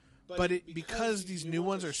 but because these new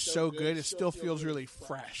ones are so good, it still feels really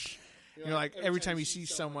fresh. Like every time you see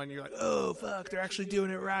someone, you're like, oh, fuck, they're actually doing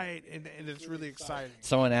it right, and it's really exciting.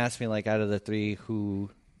 Someone asked me, like, out of the 3, who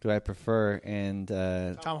do I prefer? And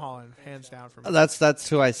Tom Holland, hands down for me. That's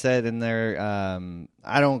who I said in there.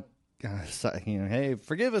 I don't, hey,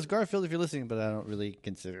 forgive us, Garfield, if you're listening, but I don't really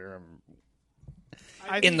consider him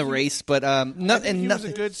in the race. But he was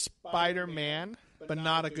a good Spider-Man, but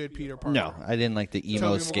not a good Peter Parker. No, I didn't like the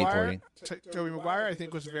emo skateboarding. Tobey Maguire, I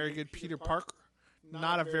think, was a very good Peter Parker,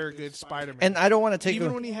 not a very good Spider-Man. And I don't want to take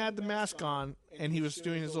even when he had the mask on and he was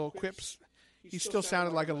doing his little quips, he still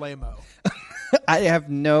sounded like a lame-o. I have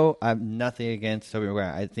nothing against Tobey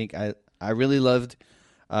Maguire. I think I really loved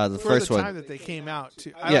the first one. For the time that they came out,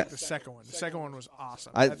 too. I like the second one. The second one was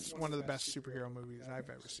awesome. That's one of the best superhero movies I've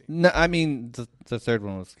ever seen. No, I mean the third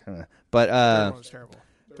one was kind of, but the third one was terrible.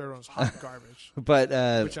 The third one was hot garbage. But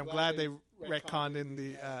which I'm glad they retconned in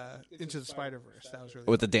the Into the Spider-Verse. That was really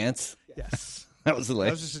with cool. the dance. Yes, that was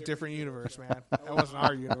hilarious. That was just a different universe, man. That wasn't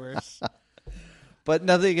our universe. But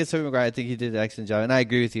nothing against Tobey Maguire. I think he did an excellent job, and I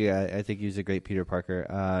agree with you. I think he was a great Peter Parker,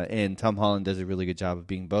 and Tom Holland does a really good job of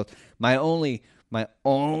being both. My only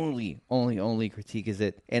critique is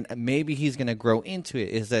that, and maybe he's going to grow into it,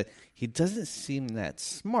 is that he doesn't seem that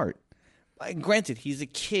smart. Granted, he's a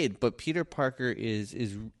kid, but Peter Parker is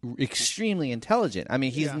extremely intelligent. I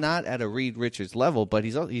mean, he's not at a Reed Richards level, but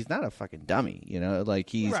he's not a fucking dummy. Like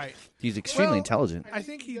he's extremely intelligent. I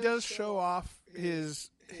think he does show off his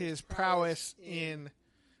prowess in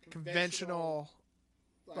conventional,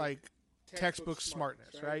 like, textbook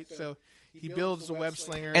smartness, right? So he builds the web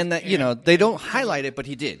slinger, and that they don't highlight it, but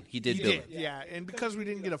he did build it. Yeah, and because we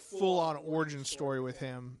didn't get a full-on origin story with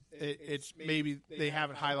him, it's maybe they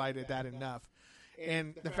haven't highlighted that enough.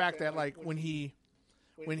 And the fact that, like, when he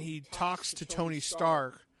talks to Tony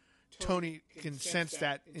Stark, Tony can sense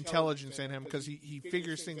that intelligence in him because he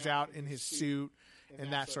figures things out in his suit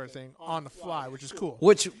and that sort of thing on the fly, which is cool.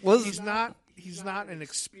 He's not an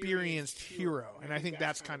experienced hero, and I think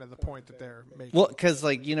that's kind of the point that they're making. Well, because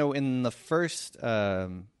in the first,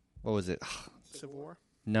 what was it? Civil War?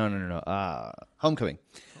 No. Homecoming.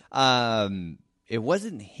 It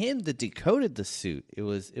wasn't him that decoded the suit. It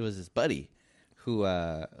was his buddy who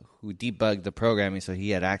debugged the programming, so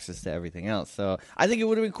he had access to everything else. So I think it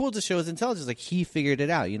would have been cool to show his intelligence. Like, he figured it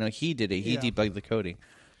out. He did it. He debugged the coding.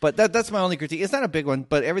 But that's my only critique. It's not a big one,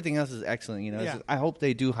 but everything else is excellent. I hope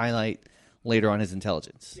they do highlight later on his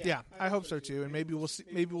intelligence. Yeah, I hope so too. And maybe we'll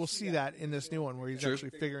see that in this new one where he's actually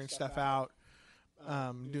figuring stuff out,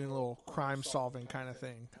 doing a little crime solving kind of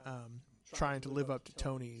thing, trying to live up to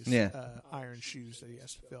Tony's iron shoes that he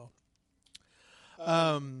has to fill.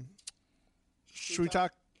 Should we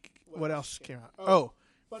talk? What else came out? Oh,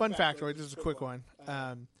 fun factoid. This is a quick one.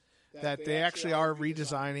 That they actually are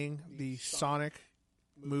redesigning the Sonic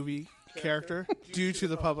movie character due to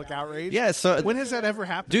the public outrage. Yeah, so when has that ever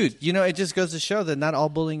happened? Dude, it just goes to show that not all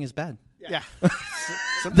bullying is bad. Yeah.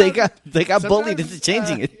 they got bullied into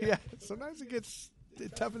changing it. Yeah. Sometimes it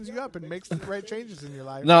toughens you up and makes the right changes in your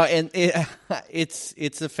life. No, and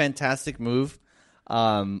it's a fantastic move.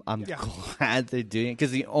 I'm glad they're doing it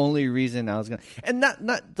because the only reason I was gonna and not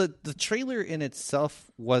the trailer in itself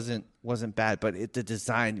wasn't bad, but the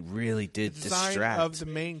design really did design distract. of the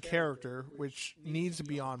main character, which needs to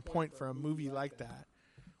be on point for a movie like that,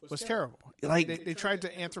 was terrible. Like They tried to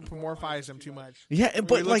anthropomorphize him too much. yeah,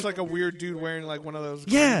 but he looks like a weird dude wearing like one of those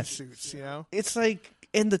green suits, you know? It's like,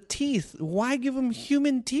 and the teeth. Why give him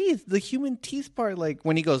human teeth? The human teeth part, like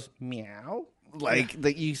when he goes meow, like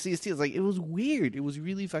that you see his teeth. Like it was weird. It was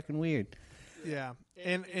really fucking weird. Yeah,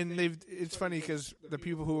 and it's funny because the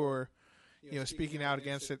people who were, speaking out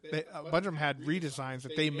against it, a bunch of them had redesigns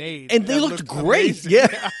that they made, And they that looked great. amazing.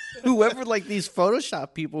 Yeah, whoever like these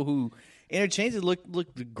Photoshop people who interchanged it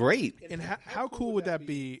looked great. And how cool would that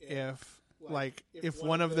be if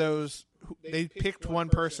one of those they picked one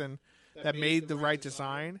person that made the right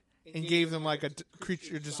design and gave them like a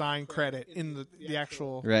creature design credit in the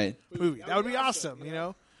actual Right. movie? That would be awesome,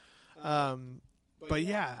 But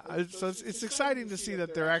yeah, so it's exciting to see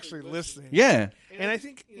that they're actually listening. Yeah, And I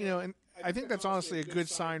think and I think that's honestly a good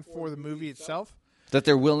sign for the movie itself that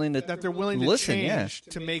they're willing to to listen. change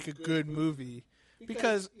to make a good movie.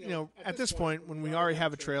 Because, at this point, when we already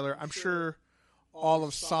have a trailer, I'm sure all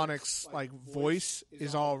of Sonic's voice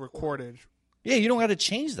is all recorded. Yeah, you don't got to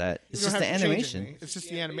change that. It's You don't just the have to change animation. anything. It's just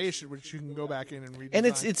the animation, which you can go back in and redesign. And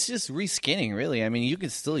it's just reskinning, really. I mean, you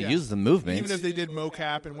can still Yeah. use the movements. Even if they did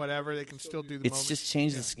mocap and whatever, they can still do the It's just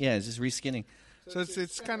changed. It's just reskinning. So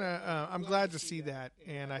it's kind of I'm glad to see that,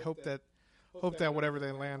 and I hope that whatever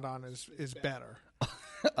they land on is better.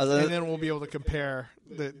 And then we'll be able to compare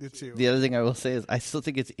the two. The other thing I will say is I still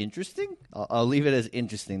think it's interesting. I'll leave it as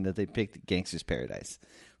interesting that they picked Gangster's Paradise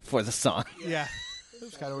for the song. Yeah,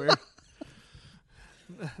 it's kind of weird.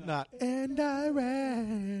 Not. And I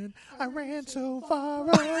ran so far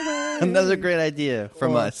away. Another great idea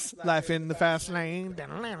from Or us. Life in the fast lane. Yeah,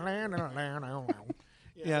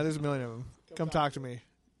 there's a million of them. Come talk to me.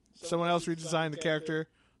 Someone else redesigned the character.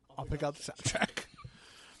 I'll pick out the soundtrack.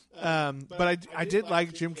 But I did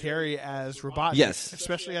like Jim Carrey as Robotnik. Yes.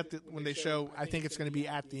 Especially when they show, I think it's going to be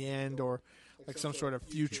at the end or like some sort of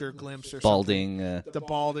future glimpse or Balding. something. The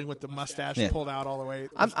balding with the mustache pulled out all the way.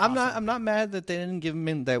 I'm not mad that they didn't give him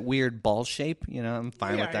in that weird ball shape. I'm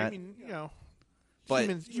fine with that. I mean, But-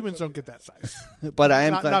 humans don't get that size. But I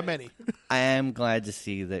am Not, glad, not many. I am glad to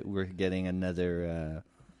see that we're getting another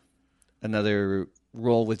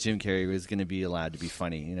role with Jim Carrey who is going to be allowed to be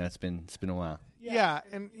funny. It's been a while. Yeah,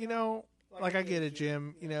 and like I get it,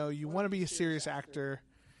 Jim. You want to be a serious actor,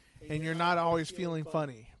 and you're not always feeling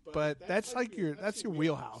funny. But that's your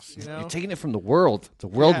wheelhouse. You're taking it from the world. The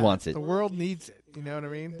world wants it. The world needs it. You know what I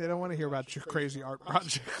mean? They don't want to hear about your crazy art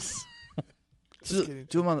projects. Just kidding.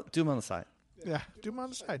 Do them on the side. Yeah, do them on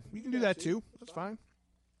the side. You can do that too. That's fine.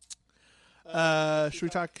 Should we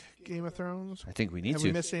talk Game of Thrones? I think we need Have to.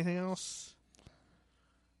 we missed anything else?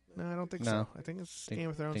 No, I don't think so. No. I think it's Game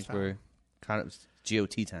of Thrones I think time. we're kind of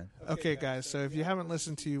GOT time. Okay, guys. So if you haven't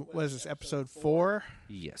listened to, what is this, episode 4?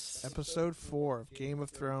 Yes. Episode 4 of Game of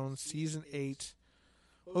Thrones, Season 8.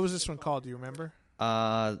 What was this one called? Do you remember?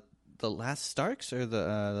 The Last Starks or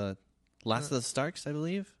the Last of the Starks, I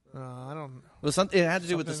believe. I don't know. It was something. It had to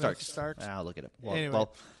do with the Something with Starks. the Starks? I'll look it up. Anyway.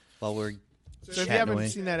 While we're So if you chatting haven't away.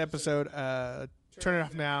 seen that episode, turn it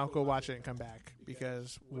off now, go watch it, and come back.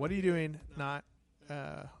 Because what are you doing not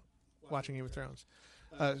watching Game of Thrones?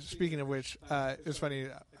 Speaking of which, it was funny.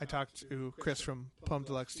 I talked to Chris from Plum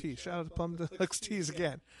Deluxe Teas. Shout out to Plum Deluxe Teas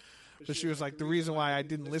again. But she was like, the reason why I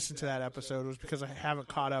didn't listen to that episode was because I haven't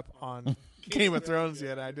caught up on Game of Thrones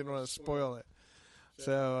yet. I didn't want to spoil it.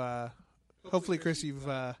 So hopefully, Chris, you've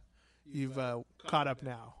caught up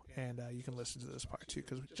now, and you can listen to this part too,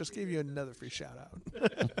 because we just gave you another free shout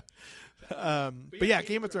out. But yeah,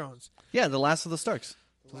 Game of Thrones. Yeah, The Last of the Starks.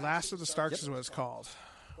 The Last of the Starks is what it's called.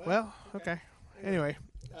 Well, okay. Anyway,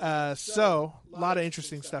 so a lot of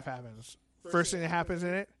interesting stuff happens. First thing that happens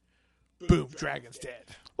in it, boom, dragon's dead.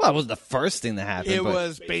 Well, it was the first thing that happened. It but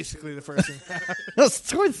was basically the first thing that happened. it was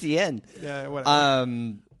towards the end. Yeah, whatever.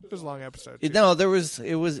 It was a long episode. Too. No,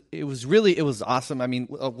 it was awesome. I mean,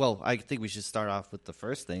 well, I think we should start off with the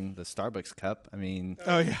first thing, the Starbucks cup. I mean,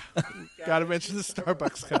 Oh, yeah. Got to mention the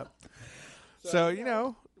Starbucks cup.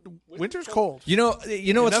 So, winter's cold. you know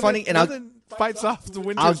what's funny, and nothing fights off the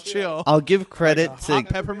winter's chill. I'll give credit Hot to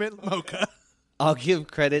peppermint mocha. I'll give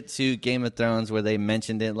credit to Game of Thrones where they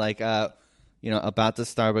mentioned it, like, about the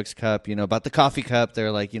Starbucks cup, about the coffee cup.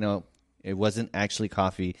 They're like, it wasn't actually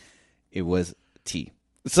coffee, it was tea.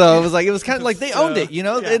 So it was kind of like they owned it,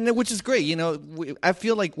 yeah. and which is great. I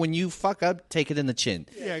feel like when you fuck up, take it in the chin.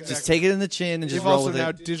 Yeah, exactly. Just take it in the chin and just They've roll also with now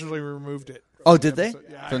it. digitally removed it. Oh, from did the they? episode.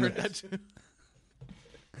 Yeah, I From heard the- that too.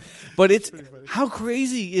 But it's how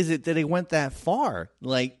crazy is it that it went that far?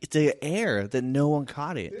 Like to air that no one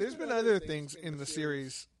caught it. There's been other things in the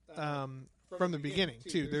series from the beginning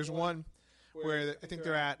too. There's one where I think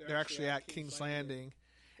they're actually at King's Landing,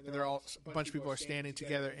 and a bunch of people are standing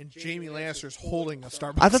together, and Jamie Lannister's holding a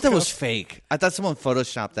Starbucks. I thought that cup. was fake. I thought someone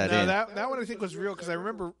photoshopped that No, in. that one I think was real because I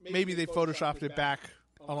remember maybe they photoshopped it back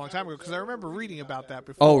a long time ago because I remember reading about that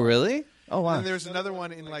before. Oh, really? Oh, wow. And there's another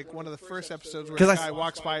one in like one of the first episodes where 'Cause a I- guy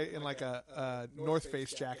walks by in like a North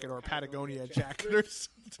Face jacket or a Patagonia jacket or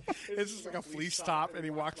something. It's just like a fleece top, and he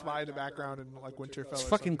walks by in the background in like Winterfell. It's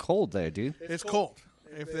fucking cold there, dude. It's cold.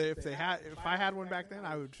 If I had one back then,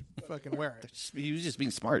 I would fucking wear it. He was just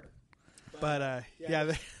being smart. But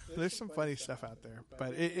yeah, there's some funny stuff out there.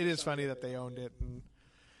 But it is funny that they owned it. And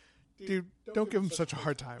dude, don't give them such a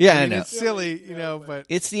hard time. Yeah, I know. It's silly, but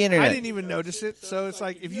It's the internet. I didn't even notice it. So it's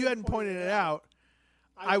like if you hadn't pointed it out,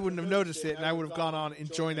 I wouldn't have noticed it, and I would have gone on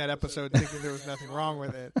enjoying that episode, thinking there was nothing wrong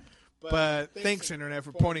with it. But thanks, internet,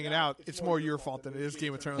 for pointing it out. It's more your fault than it is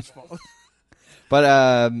Game of Thrones' fault. But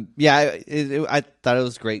yeah, I thought it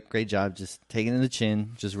was great. Great job, just taking it in the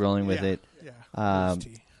chin, just rolling with it. Yeah.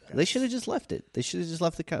 They should have just left it. They should have just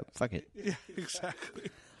left the cup. Fuck it. Yeah, exactly.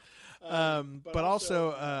 But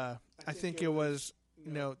also, I think it was,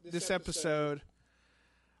 this episode,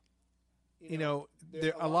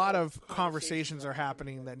 there a lot of conversations are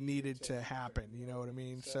happening that needed to happen. You know what I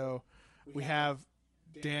mean? So we have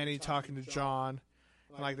Dany talking to Jon,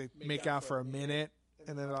 and like they make out for a minute,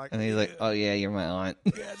 and then they're like, And he's like, "Oh yeah, you're my aunt."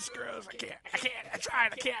 yeah, it's gross. I can't. I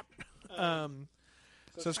tried. I can't.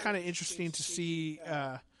 So it's kind of interesting to see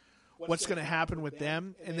what's going to happen with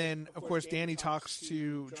them. And then, of course, Dany talks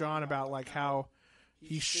to Jon about like how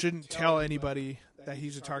he shouldn't tell anybody that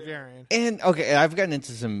he's a Targaryen. And okay, I've gotten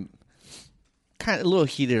into some kind of little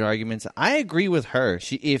heated arguments. I agree with her.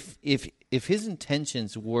 If his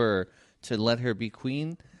intentions were to let her be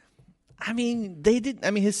queen, I mean,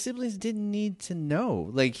 his siblings didn't need to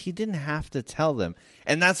know. Like, he didn't have to tell them.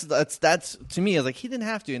 And that's to me, I was like, he didn't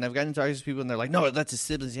have to. And I've gotten into arguments with people, and they're like, no, that's his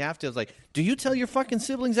siblings. You have to. I was like, do you tell your fucking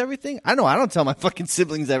siblings everything? I know I don't tell my fucking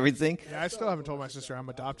siblings everything. Yeah, I still haven't told my sister I'm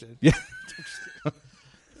adopted. Yeah.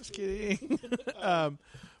 Just kidding.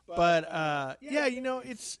 But yeah,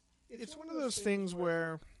 it's one of those things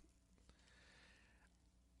where,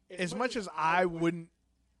 as much as I would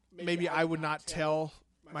not tell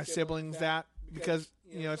my siblings that, because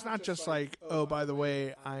it's not just like, oh, by the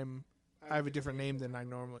way, I have a different name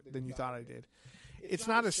than you thought I did. It's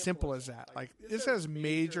not as simple as that. Like, this has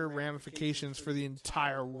major ramifications for the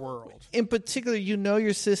entire world. In particular,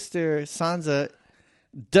 your sister Sansa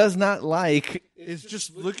does not like. Is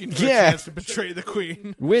just looking for a chance to betray the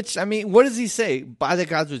queen. Which, I mean, what does he say? By the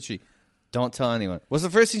gods with she, don't tell anyone. What's the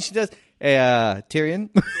first thing she does? Hey, Tyrion.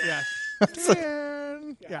 Yeah.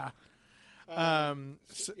 Tyrion. Yeah.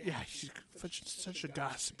 So, yeah, she's such a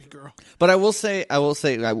gossipy girl. But I will say,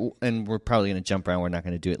 and we're probably going to jump around. We're not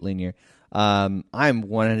going to do it linear. I'm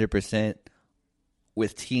 100%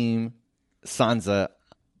 with Team Sansa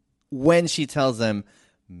when she tells them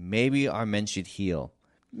maybe our men should heal.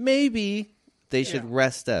 Maybe they should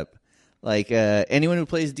rest up. Like anyone who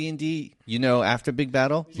plays D&D, after big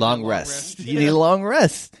battle, long rest. You need a long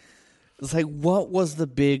rest. It's like, what was the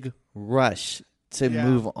big rush to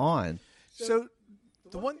move on? So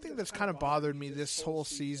the one thing that's kind of bothered me this whole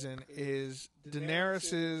season is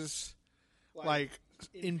Daenerys's like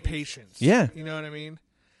impatience. Yeah. You know what I mean?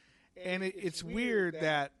 And it's weird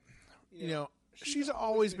that, she's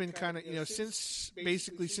always been kind of, since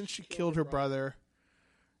she killed her brother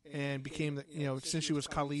and became, since she was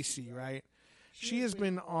Khaleesi, right? She has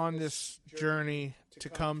been on this journey to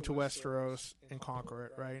come to Westeros and conquer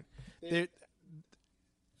it, right?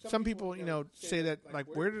 Some people, say that, like,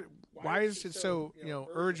 why is it so,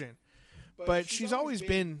 urgent? But she's always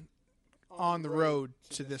been on the road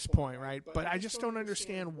to this point, right? But I just don't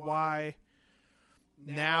understand why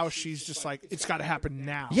now she's just like, it's got to happen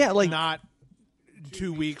now. Yeah, like, not in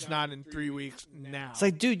 2 weeks, not in 3 weeks, now. It's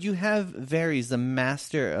like, dude, you have Varys, the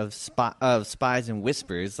master of spies and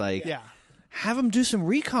whispers. Like, yeah. Have him do some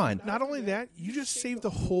recon. Not only that, you just saved the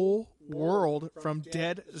whole world from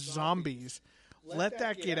dead zombies. Let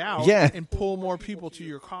that get out and pull more people to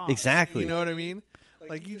your cause. Exactly. You know what I mean?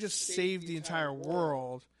 Like, you just saved the entire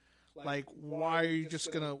world. Like, why are you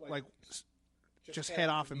just going to, like, just head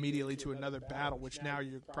off immediately to another battle, which now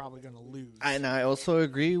you're probably going to lose? And I also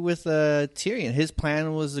agree with Tyrion. His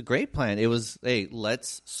plan was a great plan. It was, hey,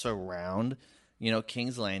 let's surround,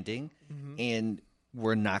 King's Landing, and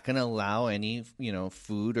we're not going to allow any,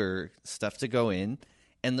 food or stuff to go in.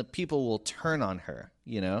 and the people will turn on her,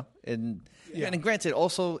 and Yeah. and granted,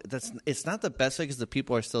 also it's not the best way because the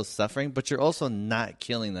people are still suffering, but you're also not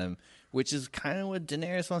killing them, which is kind of what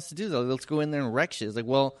Daenerys wants to do. Though, let's go in there and wreck shit. It's like,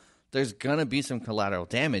 well, there's gonna be some collateral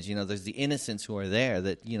damage. There's the innocents who are there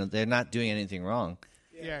that they're not doing anything wrong.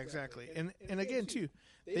 Yeah, exactly. And again, too,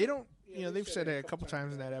 they don't. They've said it a couple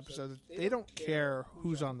times in that episode. That they don't care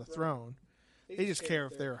who's on the throne. They just care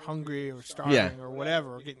if they're hungry or starving or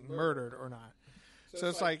whatever, or getting murdered or not. So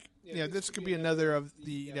it's like, this could be another of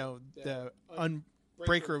the, the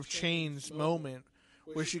unbreaker of chains moment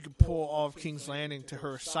where she could pull all of King's Landing to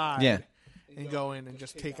her side and go in and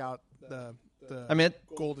just take out the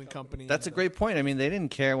Golden Company. That's a great point. I mean, they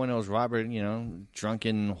didn't care when it was Robert,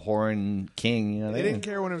 drunken whoring king. They didn't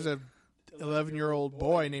care when it was a 11-year-old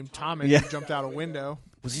boy named Thomas who jumped out a window.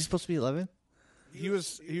 Was he supposed to be 11? He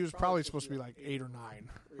was probably supposed to be like 8 or 9,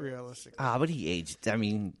 realistically. But he aged. I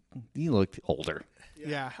mean, he looked older.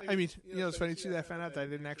 Yeah, I mean, it's funny too that I found out that I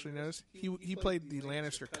didn't actually notice. He played the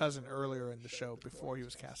Lannister cousin earlier in the show before he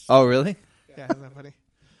was cast. Oh, really? Yeah, isn't that funny?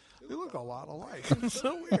 They look a lot alike. It's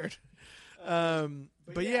so weird.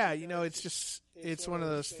 But yeah, it's one of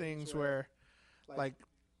those things where, like,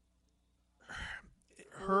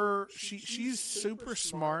 she's super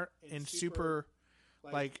smart and super,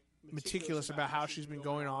 like, meticulous about how she's been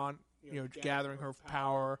going on, gathering her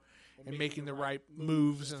power and making the right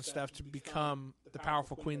moves and stuff to become the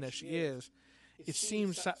powerful queen that she is. It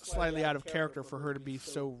seems slightly out of character for her to be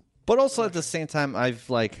so. But also at the same time, I've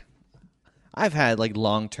had like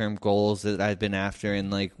long-term goals that I've been after, and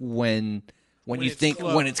like when you think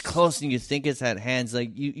close. When it's close and you think it's at hand,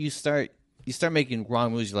 like you start making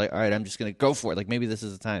wrong moves. You're like, all right, I'm just gonna go for it. Like maybe this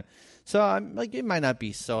is the time. So I'm like, it might not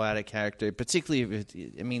be so out of character, particularly if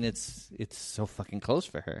it's so fucking close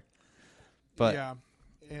for her. But yeah.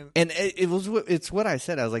 And it's what I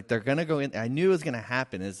said. I was like, they're gonna go in. I knew it was gonna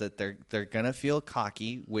happen. Is that they're gonna feel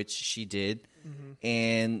cocky, which she did,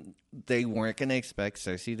 and they weren't gonna expect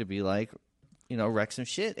Cersei to be like, wreck some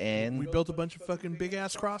shit. And we built a bunch of fucking big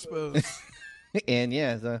ass crossbows. and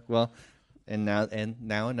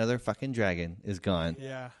now another fucking dragon is gone.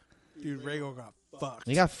 Yeah, dude, Rhaegal got fucked.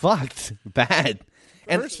 He got fucked bad.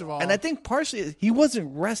 First of all, and I think partially he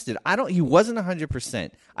wasn't rested. He wasn't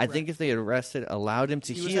 100%. I think if they had rested, allowed him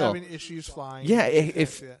to heal. He was having issues flying. Yeah,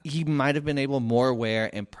 if he might have been more aware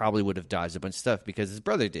and probably would have dodged a bunch of stuff because his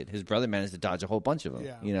brother did. His brother managed to dodge a whole bunch of them.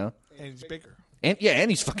 Yeah. And he's bigger. And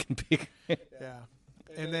he's fucking big. Yeah.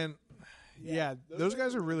 And then, those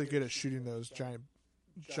guys are really good at shooting those giant.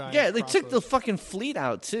 Yeah, they took the fucking fleet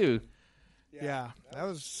out too. Yeah, that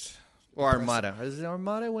was. Or Armada. Is it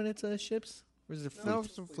Armada when it's ships? Or is it fleet? No,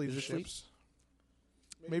 it's a fleet of ships.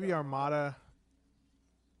 Maybe Armada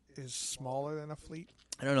is smaller than a fleet.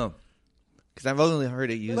 I don't know. Because I've only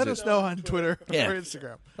heard it used. Let us know on Twitter or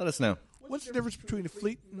Instagram. Let us know. What's the difference between a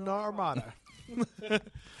fleet and an Armada?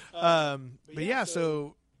 But yeah,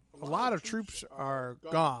 so a lot of troops are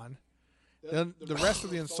gone. Then the rest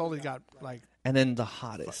of the Unsullied got like. And then the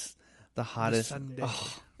hottest,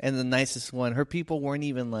 and the nicest one. Her people weren't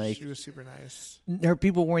even like. She was super nice. Her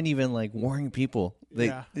people weren't even like warring people.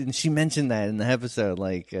 And she mentioned that in the episode.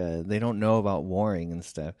 Like they don't know about warring and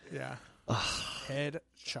stuff. Yeah. Head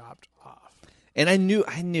chopped off. And I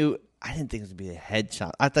didn't think it would be a head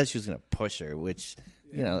chop. I thought she was gonna push her, which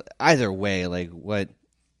either way, like what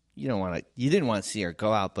you didn't want to see her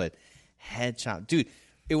go out, but head chop, dude.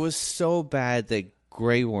 It was so bad that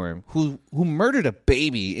Grey Worm, who murdered a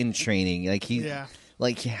baby in training, he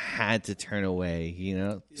had to turn away,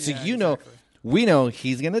 So exactly. We know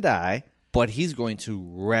he's gonna die, but he's going to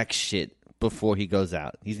wreck shit before he goes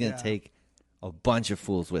out. He's gonna take a bunch of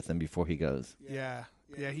fools with him before he goes. Yeah,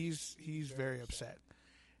 he's very upset.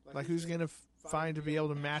 Like, who's gonna find to be able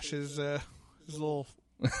to mash his little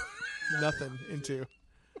nothing into?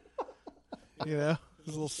 His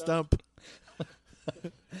little stump.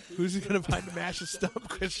 Who's he going to find to mash his stump,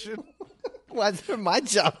 Christian? Why is it my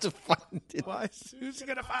job to find it? Who's he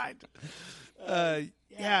going to find?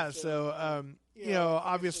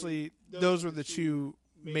 Obviously, those were the two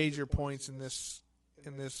major points in this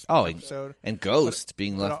episode. And Ghost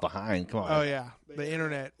being left behind. Come on. Oh, yeah. The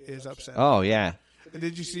internet is upset. Oh, yeah. And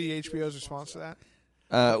did you see HBO's response to that?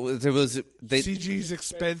 CG's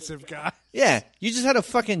expensive, guy. Yeah, you just had a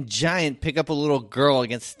fucking giant pick up a little girl and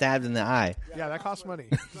get stabbed in the eye. Yeah, that costs money.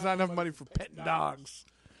 There's not enough money for petting dogs.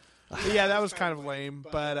 But yeah, that was kind of lame.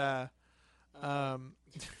 But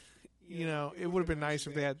it would have been nice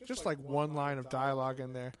if they had just like one line of dialogue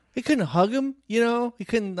in there. He couldn't hug him, He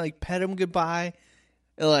couldn't like pet him goodbye.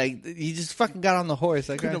 Like he just fucking got on the horse.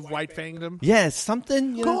 Like, couldn't have white fanged him. Yeah,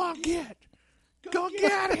 something. Go on, get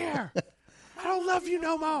out of here. I don't love you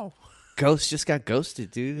no more. Ghost just got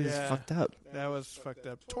ghosted, dude. It's Yeah. fucked up. That was fucked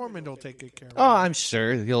up. Tormund will take good care of him. Oh, I'm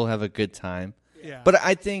sure he'll have a good time. Yeah. But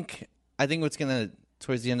I think what's gonna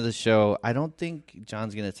towards the end of the show, I don't think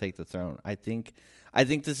John's gonna take the throne. I think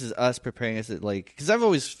this is us preparing us because I've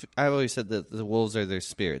always said that the wolves are their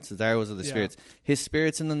spirits, the direwolves are the spirits. His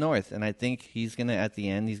spirit's in the north, and I think he's gonna at the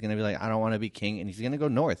end he's gonna be like, I don't want to be king, and he's gonna go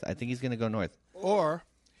north. I think he's gonna go north. Or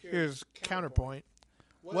here's counterpoint.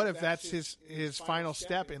 What if that's his final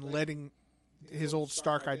step in letting his old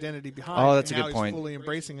Stark identity behind? Oh, that's a and good now point. He's fully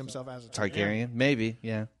embracing himself as a Targaryen, maybe,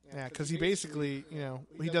 yeah. Yeah, because he basically,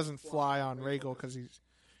 he doesn't fly on Rhaegal because he's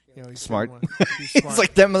Smart. He's smart. It's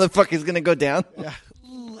like that motherfucker's gonna go down. Yeah.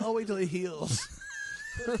 I'll wait till he heals.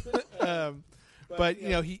 But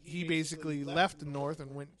he basically left the north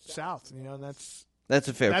and went south. And That's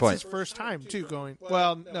a fair that's point. his first time too going.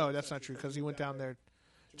 Well, no, that's not true because he went down there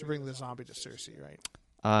to bring the zombie to Cersei,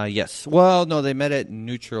 right? Yes. Well, no, they met at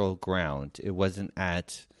neutral ground. It wasn't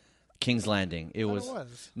at King's Landing. It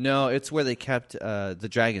was. No, it's where they kept the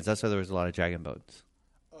dragons. That's why there was a lot of dragon boats.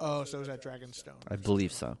 Oh, so it was at Dragonstone. I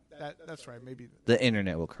believe so. That's right. Maybe. The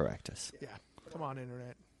internet will correct us. Yeah. Come on,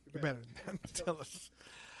 internet. You're better than that. Tell us.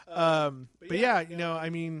 But yeah,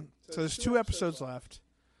 so there's 2 episodes left.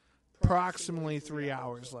 Approximately 3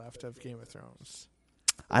 hours left of Game of Thrones.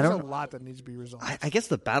 There's a lot that needs to be resolved. I guess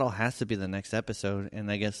the battle has to be the next episode, and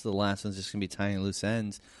I guess the last one's just gonna be tying loose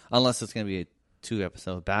ends, unless it's gonna be a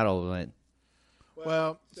 2-episode battle. But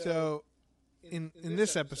well, so in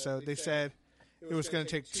this episode, they said it was going to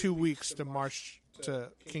take 2 weeks to march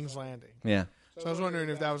to King's Landing. yeah. So I was wondering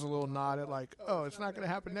if that was a little nod at like, oh, it's not going to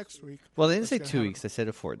happen next week. Well, they didn't It's say gonna 2 happen- weeks. They said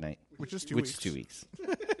a fortnight, which is 2 which weeks. is 2 weeks.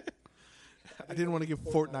 I didn't want to give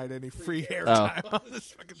Fortnite any free airtime on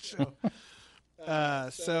this fucking show.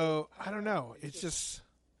 So I don't know. It's just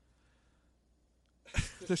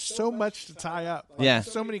there's so much to tie up. Like, Yeah.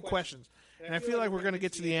 so many questions, and I feel like we're going to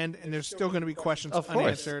get to the end, and there's still going to be questions Of course.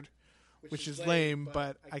 unanswered, which is lame.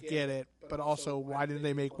 But I get it. But also, why didn't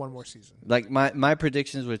they make one more season? Like my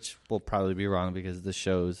predictions, which will probably be wrong because the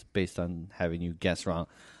show's based on having you guess wrong.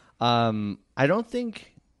 I don't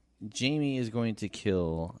think Jaime is going to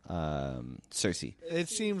kill Cersei. It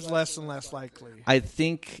seems less and less likely. I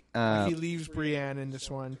think He leaves Brienne in this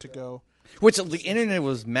one to go. which the internet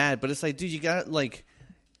was mad, but it's like, dude, you got like.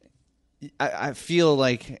 I feel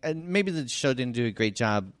like, and maybe the show didn't do a great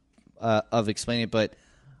job of explaining it, but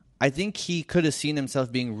I think he could have seen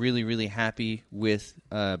himself being really, really happy with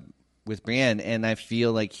Brienne, and I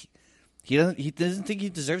feel like he doesn't think he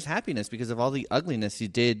deserves happiness because of all the ugliness he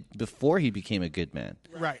did before he became a good man.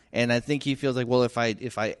 Right. And I think he feels like, well, if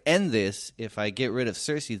I end this, if I get rid of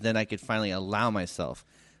Cersei, then I could finally allow myself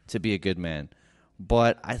to be a good man.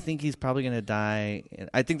 But I think he's probably going to die.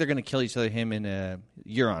 I think they're going to kill each other, him and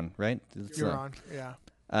Euron, right? Euron,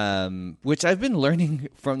 yeah. Which I've been learning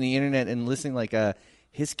from the internet and listening, like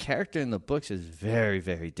his character in the books is very,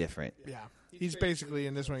 very different. Yeah. He's basically,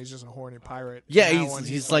 in this one, he's just a horny pirate. Yeah, In that one,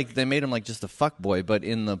 he's like, they made him like just a fuck boy, but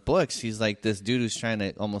in the books, he's like this dude who's trying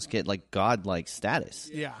to almost get like god-like status.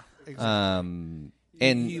 Yeah, exactly. And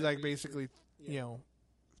he like basically,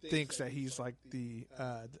 thinks that he's like the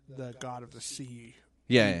god of the sea,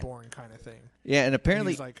 Yeah. reborn kind of thing. yeah, and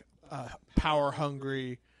apparently He's like power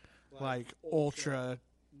hungry, like ultra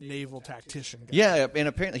naval tactician guy. Yeah, and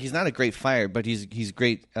apparently he's not a great fighter, but he's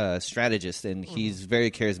great strategist, and Mm-hmm. he's very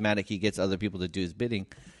charismatic. He gets other people to do his bidding.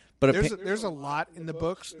 But There's a lot in the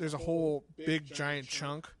books. There's a whole big giant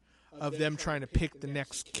chunk of them trying to pick the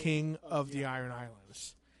next king of the Iron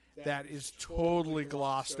Islands. That is totally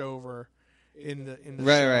glossed over in the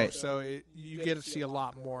Right, show. right. So you get to see a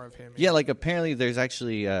lot more of him. yeah, like apparently there's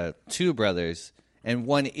actually 2 brothers, and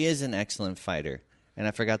one is an excellent fighter, and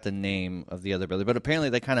I forgot the name of the other brother. But apparently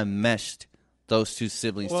they kind of meshed those 2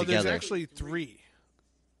 siblings Well, together. there's actually 3.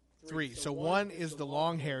 So one is the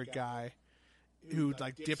long-haired guy who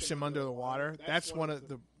like dips him under the water. That's one of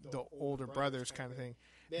the older brothers kind of thing.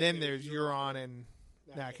 Then there's Euron and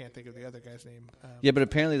I can't think of the other guy's name. Yeah, but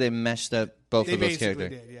apparently they meshed up both They of those basically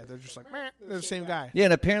characters. did. Yeah, they're just like, meh, they're the same guy. Yeah,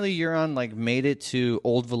 and apparently Euron like made it to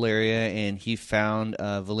Old Valyria, and he found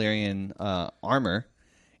Valyrian armor,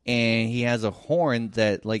 and he has a horn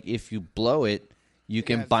that like if you blow it, you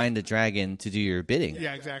can Yeah. bind a dragon to do your bidding.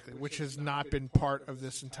 Yeah, exactly. Which has not been part of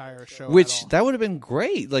this entire show. Which at all. that would have been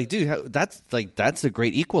great. Like, dude, that's a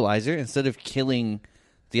great equalizer. Instead of killing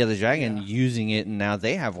the other dragon, Yeah. using it, and now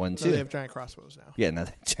they have one So too. they have giant crossbows now. Yeah, now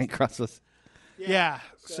that giant crossbows. Yeah.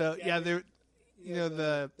 So yeah, there.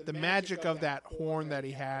 The magic of that horn that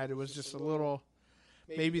he had, it was just a little.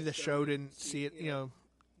 Maybe the show didn't see it.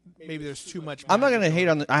 Maybe there's too much. I'm not magic gonna hate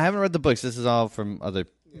going on. I haven't read the books. This is all from other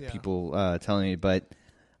people telling me, but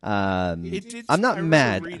It did, I'm not I remember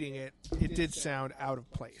mad. reading it, it did sound out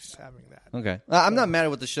of place having that. Okay, I'm not mad at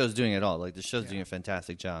what the show's doing at all. Like the show's doing a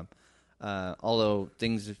fantastic job. Although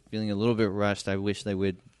things are feeling a little bit rushed, I wish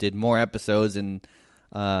they did more episodes and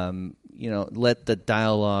let the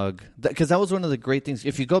dialogue, because that was one of the great things.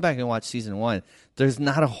 If you go back and watch season 1, there's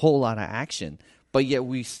not a whole lot of action, but yet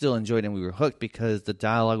we still enjoyed it and we were hooked because the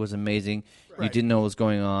dialogue was amazing. Right. You didn't know what was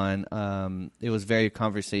going on. It was very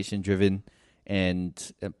conversation driven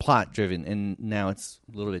and plot driven, and now it's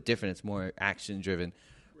a little bit different. It's more action driven.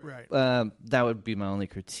 Right. That would be my only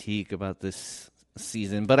critique about this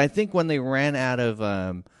season. But I think when they ran out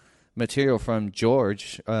of material from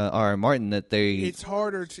George R. R. Martin, it's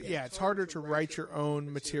harder to write your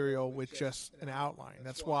own material with just an outline.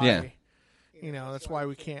 That's why that's why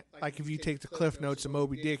we can't, like, if you take the Cliff Notes of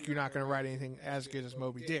Moby Dick, you're not going to write anything as good as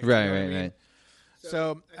Moby Dick. Right.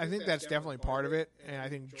 So I think that's definitely part of it, and I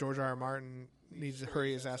think George R. R. Martin needs to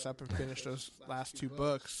hurry his ass up and finish those last 2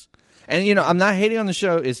 books. And I'm not hating on the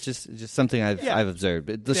show. It's just something I've observed.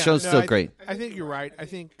 But the show's still great. I think you're right.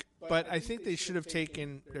 But I think they should have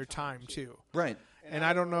taken their time too. Right. And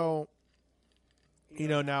I don't know.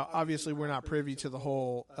 Now obviously we're not privy to the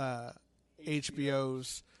whole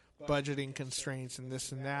HBO's budgeting constraints and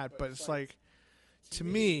this and that. But it's like, to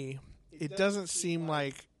me, it doesn't seem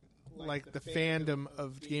like the fandom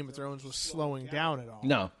of Game of Thrones was slowing down at all.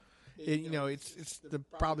 No. It's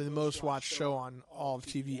probably the most watched show on all of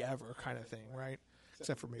TV ever, kind of thing, right?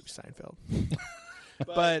 Except for maybe Seinfeld.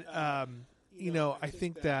 But I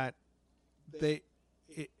think that they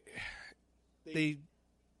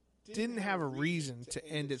didn't have a reason to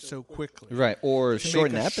end it so quickly, right? Or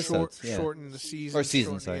shorten the episodes, shorten the season,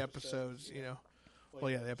 shorten the episodes. Well,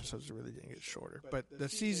 yeah, the episodes really didn't get shorter, but the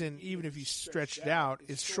season, even if you stretch it out,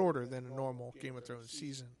 is shorter than a normal Game of Thrones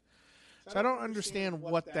season. So I don't understand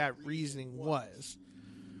what that reasoning was.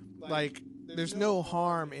 Like, there's no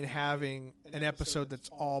harm in having an episode that's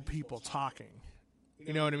all people talking.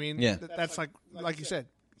 You know what I mean? Yeah. That's like you said,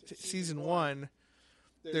 season 1.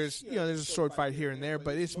 There's a sword fight here and there,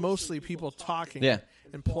 but it's mostly people talking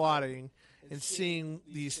and plotting and seeing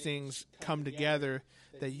these things come together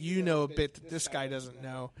that a bit that this guy doesn't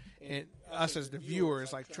know, and us as the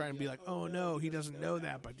viewers like trying to be like, oh no, he doesn't know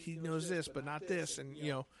that, but he knows this, but not this, and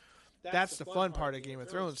that's the fun part of Game of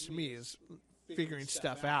Thrones to me, is figuring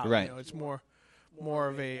stuff out. Right. It's more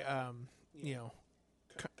of a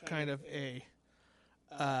kind of a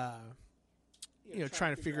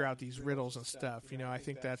trying to figure out these riddles and stuff. I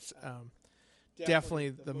think that's definitely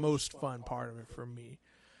the most fun part of it for me.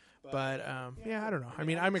 But I don't know. I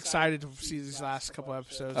mean, I'm excited to see these last couple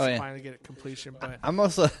episodes and finally get it completion. But I'm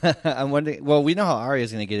also I'm wondering. Well, we know how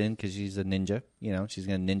Arya's going to get in because she's a ninja. She's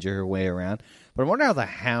going to ninja her way around. But I wonder how the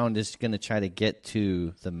Hound is going to try to get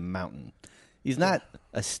to the mountain. He's not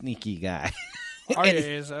a sneaky guy. Arya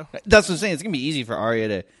is, though. That's what I'm saying. It's going to be easy for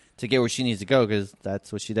Arya to get where she needs to go because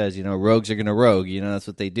that's what she does. Rogues are going to rogue. That's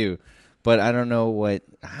what they do. But I don't know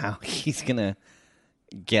how he's going to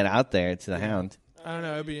get out there to the Hound. I don't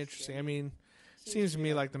know. It'd be interesting. I mean, it seems to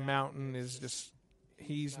me like the mountain is just,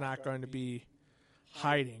 he's not going to be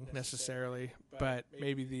hiding necessarily, but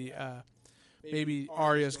maybe maybe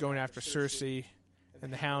Arya's going after Cersei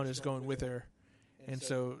and the Hound is going with her. And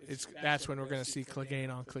so that's when we're going to see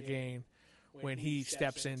Clegane on Clegane when he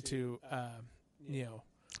steps into, Yeah,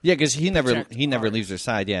 because he never leaves her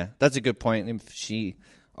side. Yeah, that's a good point. If she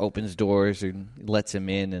opens doors and lets him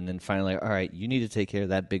in, and then finally, all right, you need to take care of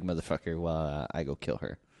that big motherfucker while I go kill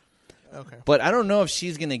her. Okay. But I don't know if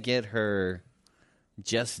she's going to get her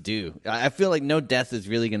just due. I feel like no death is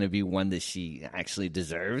really going to be one that she actually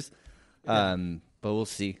deserves. Yeah. But we'll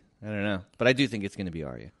see. I don't know. But I do think it's going to be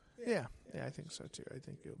Arya. Yeah, I think so too. I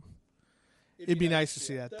think it'd be nice to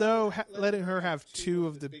see that. Though letting her have 2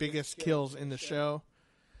 of the biggest kills in the show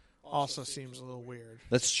also seems a little weird.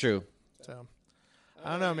 That's true. So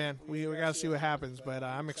I don't know, man. We got to see what happens, but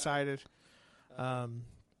I'm excited. By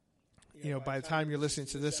the time you're listening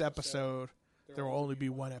to this episode, there will only be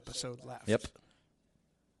 1 episode left. Yep.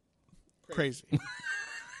 Crazy.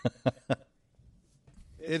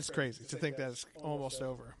 It's crazy to think that it's almost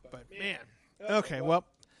over. But, man. Okay, well,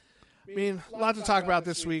 I mean, a lot to talk about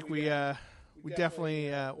this week. We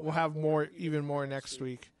definitely will have even more next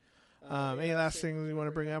week. Any last things you want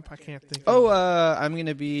to bring up? I can't think. I'm going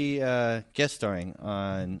to be guest starring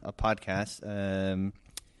on a podcast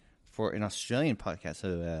for an Australian podcast,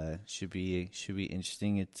 so should be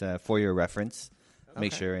interesting. It's for your reference.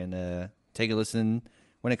 Make sure and take a listen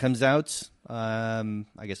when it comes out. I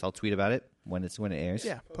guess I'll tweet about it when it airs.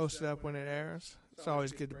 Yeah, post it up when it airs. It's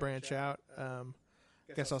always good to branch out. I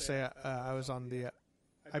guess I'll say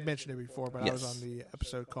I I mentioned it before, but I was Yes. on the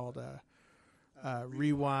episode called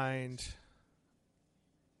Rewind,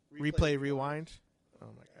 Replay Rewind. Oh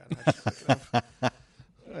my god! I just looked it up.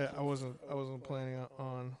 I wasn't planning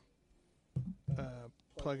on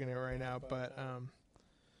plugging it right now, but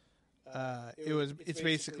it's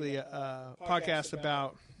basically a podcast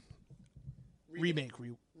about remake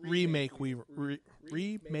rewind.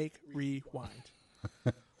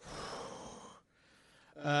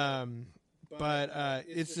 But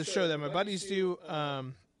it's the show that my buddies do,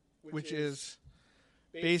 which is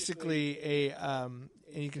basically and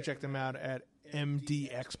you can check them out at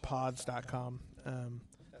mdxpods.com.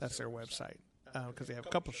 That's their website, because they have a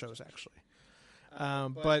couple shows actually.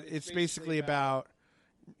 But it's basically about,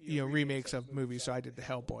 remakes of movies. So I did the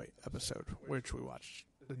Hellboy episode, which we watched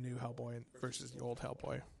the new Hellboy versus the old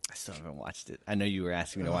Hellboy. I still haven't watched it. I know you were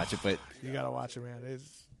asking me to watch it, but You gotta watch it, man.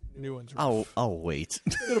 It's new ones. I'll wait.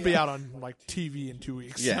 It'll be out on TV in 2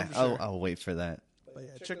 weeks. Yeah, I'm sure. I'll wait for that. But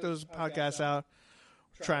yeah, check those podcasts out.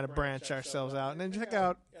 We're trying to branch ourselves out, and then check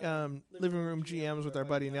out Living Room GMs with our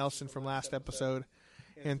buddy Nelson from last episode,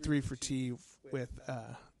 and 3 for Tea with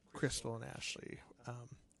Crystal and Ashley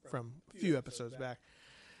from a few episodes back.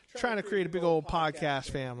 Trying to create a big old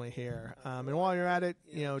podcast family here. And while you're at it,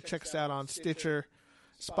 check us out on Stitcher,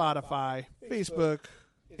 Spotify, Facebook,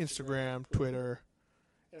 Instagram, Twitter,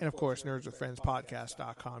 and of course,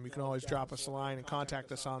 nerdswithfriendspodcast.com. You can always drop us a line and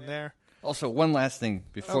contact us on there. Also, one last thing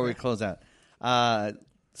before we close out.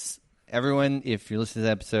 Everyone, if you're listening to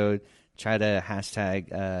the episode, try to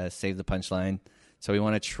hashtag Save the Punchline. So we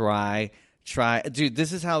want to try. Dude,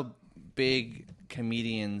 this is how big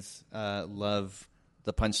comedians love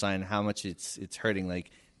the punchline, how much it's hurting. Like,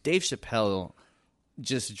 Dave Chappelle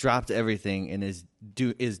just dropped everything and is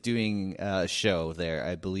doing a show there.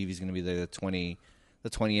 I believe he's going to be there the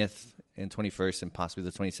 20th and 21st and possibly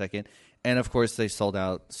the 22nd. And, of course, they sold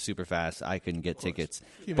out super fast. I couldn't get tickets.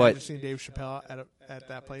 Can you but imagine seeing Dave Chappelle at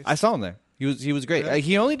that place? I saw him there. He was great. Really?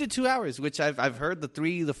 He only did 2 hours, which I've heard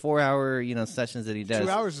the 4 hour sessions that he does. 2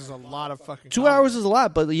 hours is a lot of fucking 2 comedy. hours is a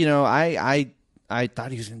lot, but I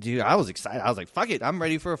thought he was gonna do. I was excited. I was like, "Fuck it, I'm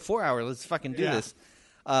ready for a 4 hour. Let's fucking do this."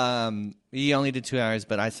 He only did 2 hours,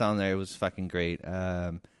 but I saw him there. It was fucking great.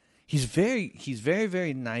 He's very,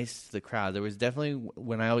 very nice to the crowd. There was definitely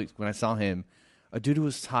when I saw him, a dude who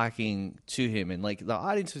was talking to him, and like the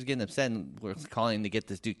audience was getting upset and was calling to get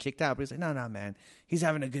this dude kicked out. But he's like, "No, man, he's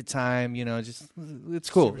having a good time. Just it's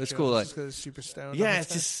cool. Super it's chill. cool." Like, Just 'cause it's super stoned. yeah, all the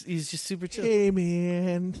it's time. he's just super chill. Hey,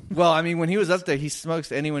 man. Well, I mean, when he was up there, he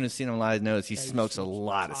smokes. Anyone who's seen him live knows he he smokes a smokes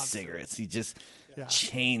lot of constantly. cigarettes. He just Yeah.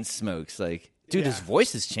 chain smokes. Like, dude, Yeah. his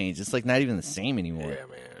voice has changed. It's like not even the same anymore. Yeah,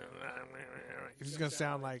 man. He's gonna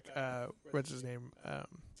sound like what's his name?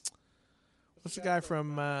 What's the guy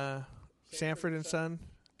from Sanford and Son?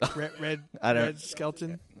 Red I don't- Red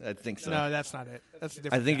Skelton? I think so. No, that's not it. That's a I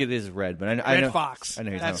different. think guy. it is Red, but I Red know Fox. I know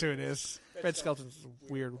who you're That's talking who it is. Red Skelton's a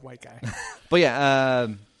weird white guy. But yeah,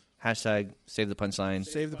 hashtag save the punchline.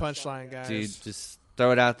 Save the punchline, guys. Dude, just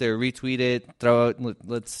throw it out there, retweet it, throw it.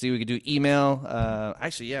 Let's see what we can do. Email.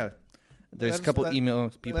 Actually, yeah, there's a couple email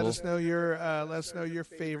people. Let us know your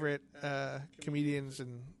favorite comedians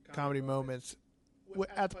and comedy moments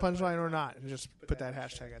at the punchline or not, and just put that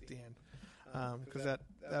hashtag at the end. Because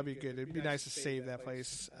that'd be good. It'd be nice to save that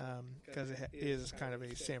place because it is kind of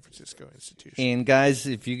a San Francisco institution. And guys,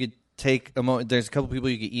 if you could take a moment, there's a couple people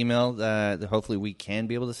you could email that hopefully we can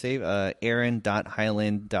be able to save.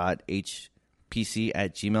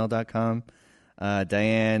 Aaron.highland.hpc@gmail.com,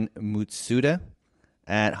 Diane Mutsuda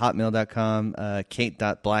at hotmail.com,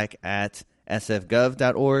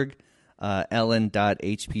 Kate.black@sfgov.org,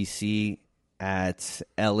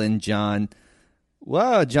 Ellen.hpc@ellenjohn.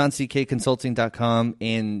 Well, JohnCKConsulting.com,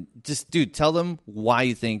 and just, dude, tell them why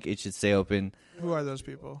you think it should stay open. Who are those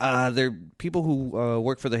people? They're people who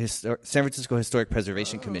work for the San Francisco Historic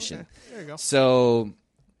Preservation Commission. Okay. There you go. So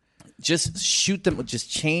just shoot them,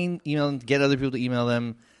 just chain email them, get other people to email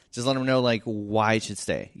them. Just let them know like why it should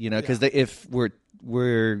stay. Because if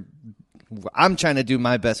I'm trying to do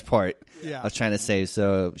my best part of trying to save.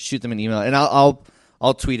 So shoot them an email, and I'll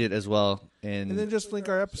tweet it as well. And then just link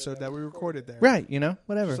our episode that we recorded there. Right,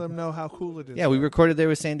 whatever. Just let them know how cool it is. Yeah, we recorded there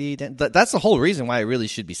with Sandy. That's the whole reason why it really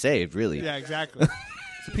should be saved, really. Yeah, exactly.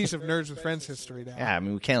 It's a piece of Nerds with Friends history now. Yeah, I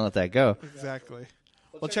mean, we can't let that go. Exactly.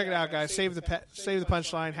 Well, check it out, guys. Save the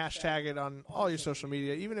punchline. Hashtag it on all your social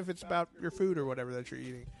media, even if it's about your food or whatever that you're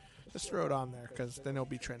eating. Just throw it on there because then it'll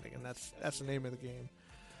be trending, and that's the name of the game.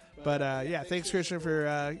 But yeah, thanks, Christian,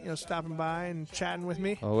 for stopping by and chatting with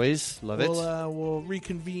me. Always love it. We'll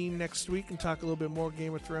reconvene next week and talk a little bit more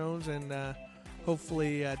Game of Thrones and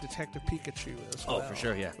hopefully Detective Pikachu as well. Oh, for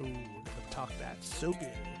sure, yeah. Ooh, talk that so good.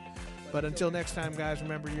 But until next time, guys,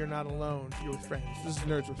 remember, you're not alone. You're with friends. This is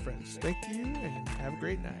Nerds with Friends. Thank you, and have a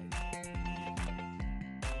great night.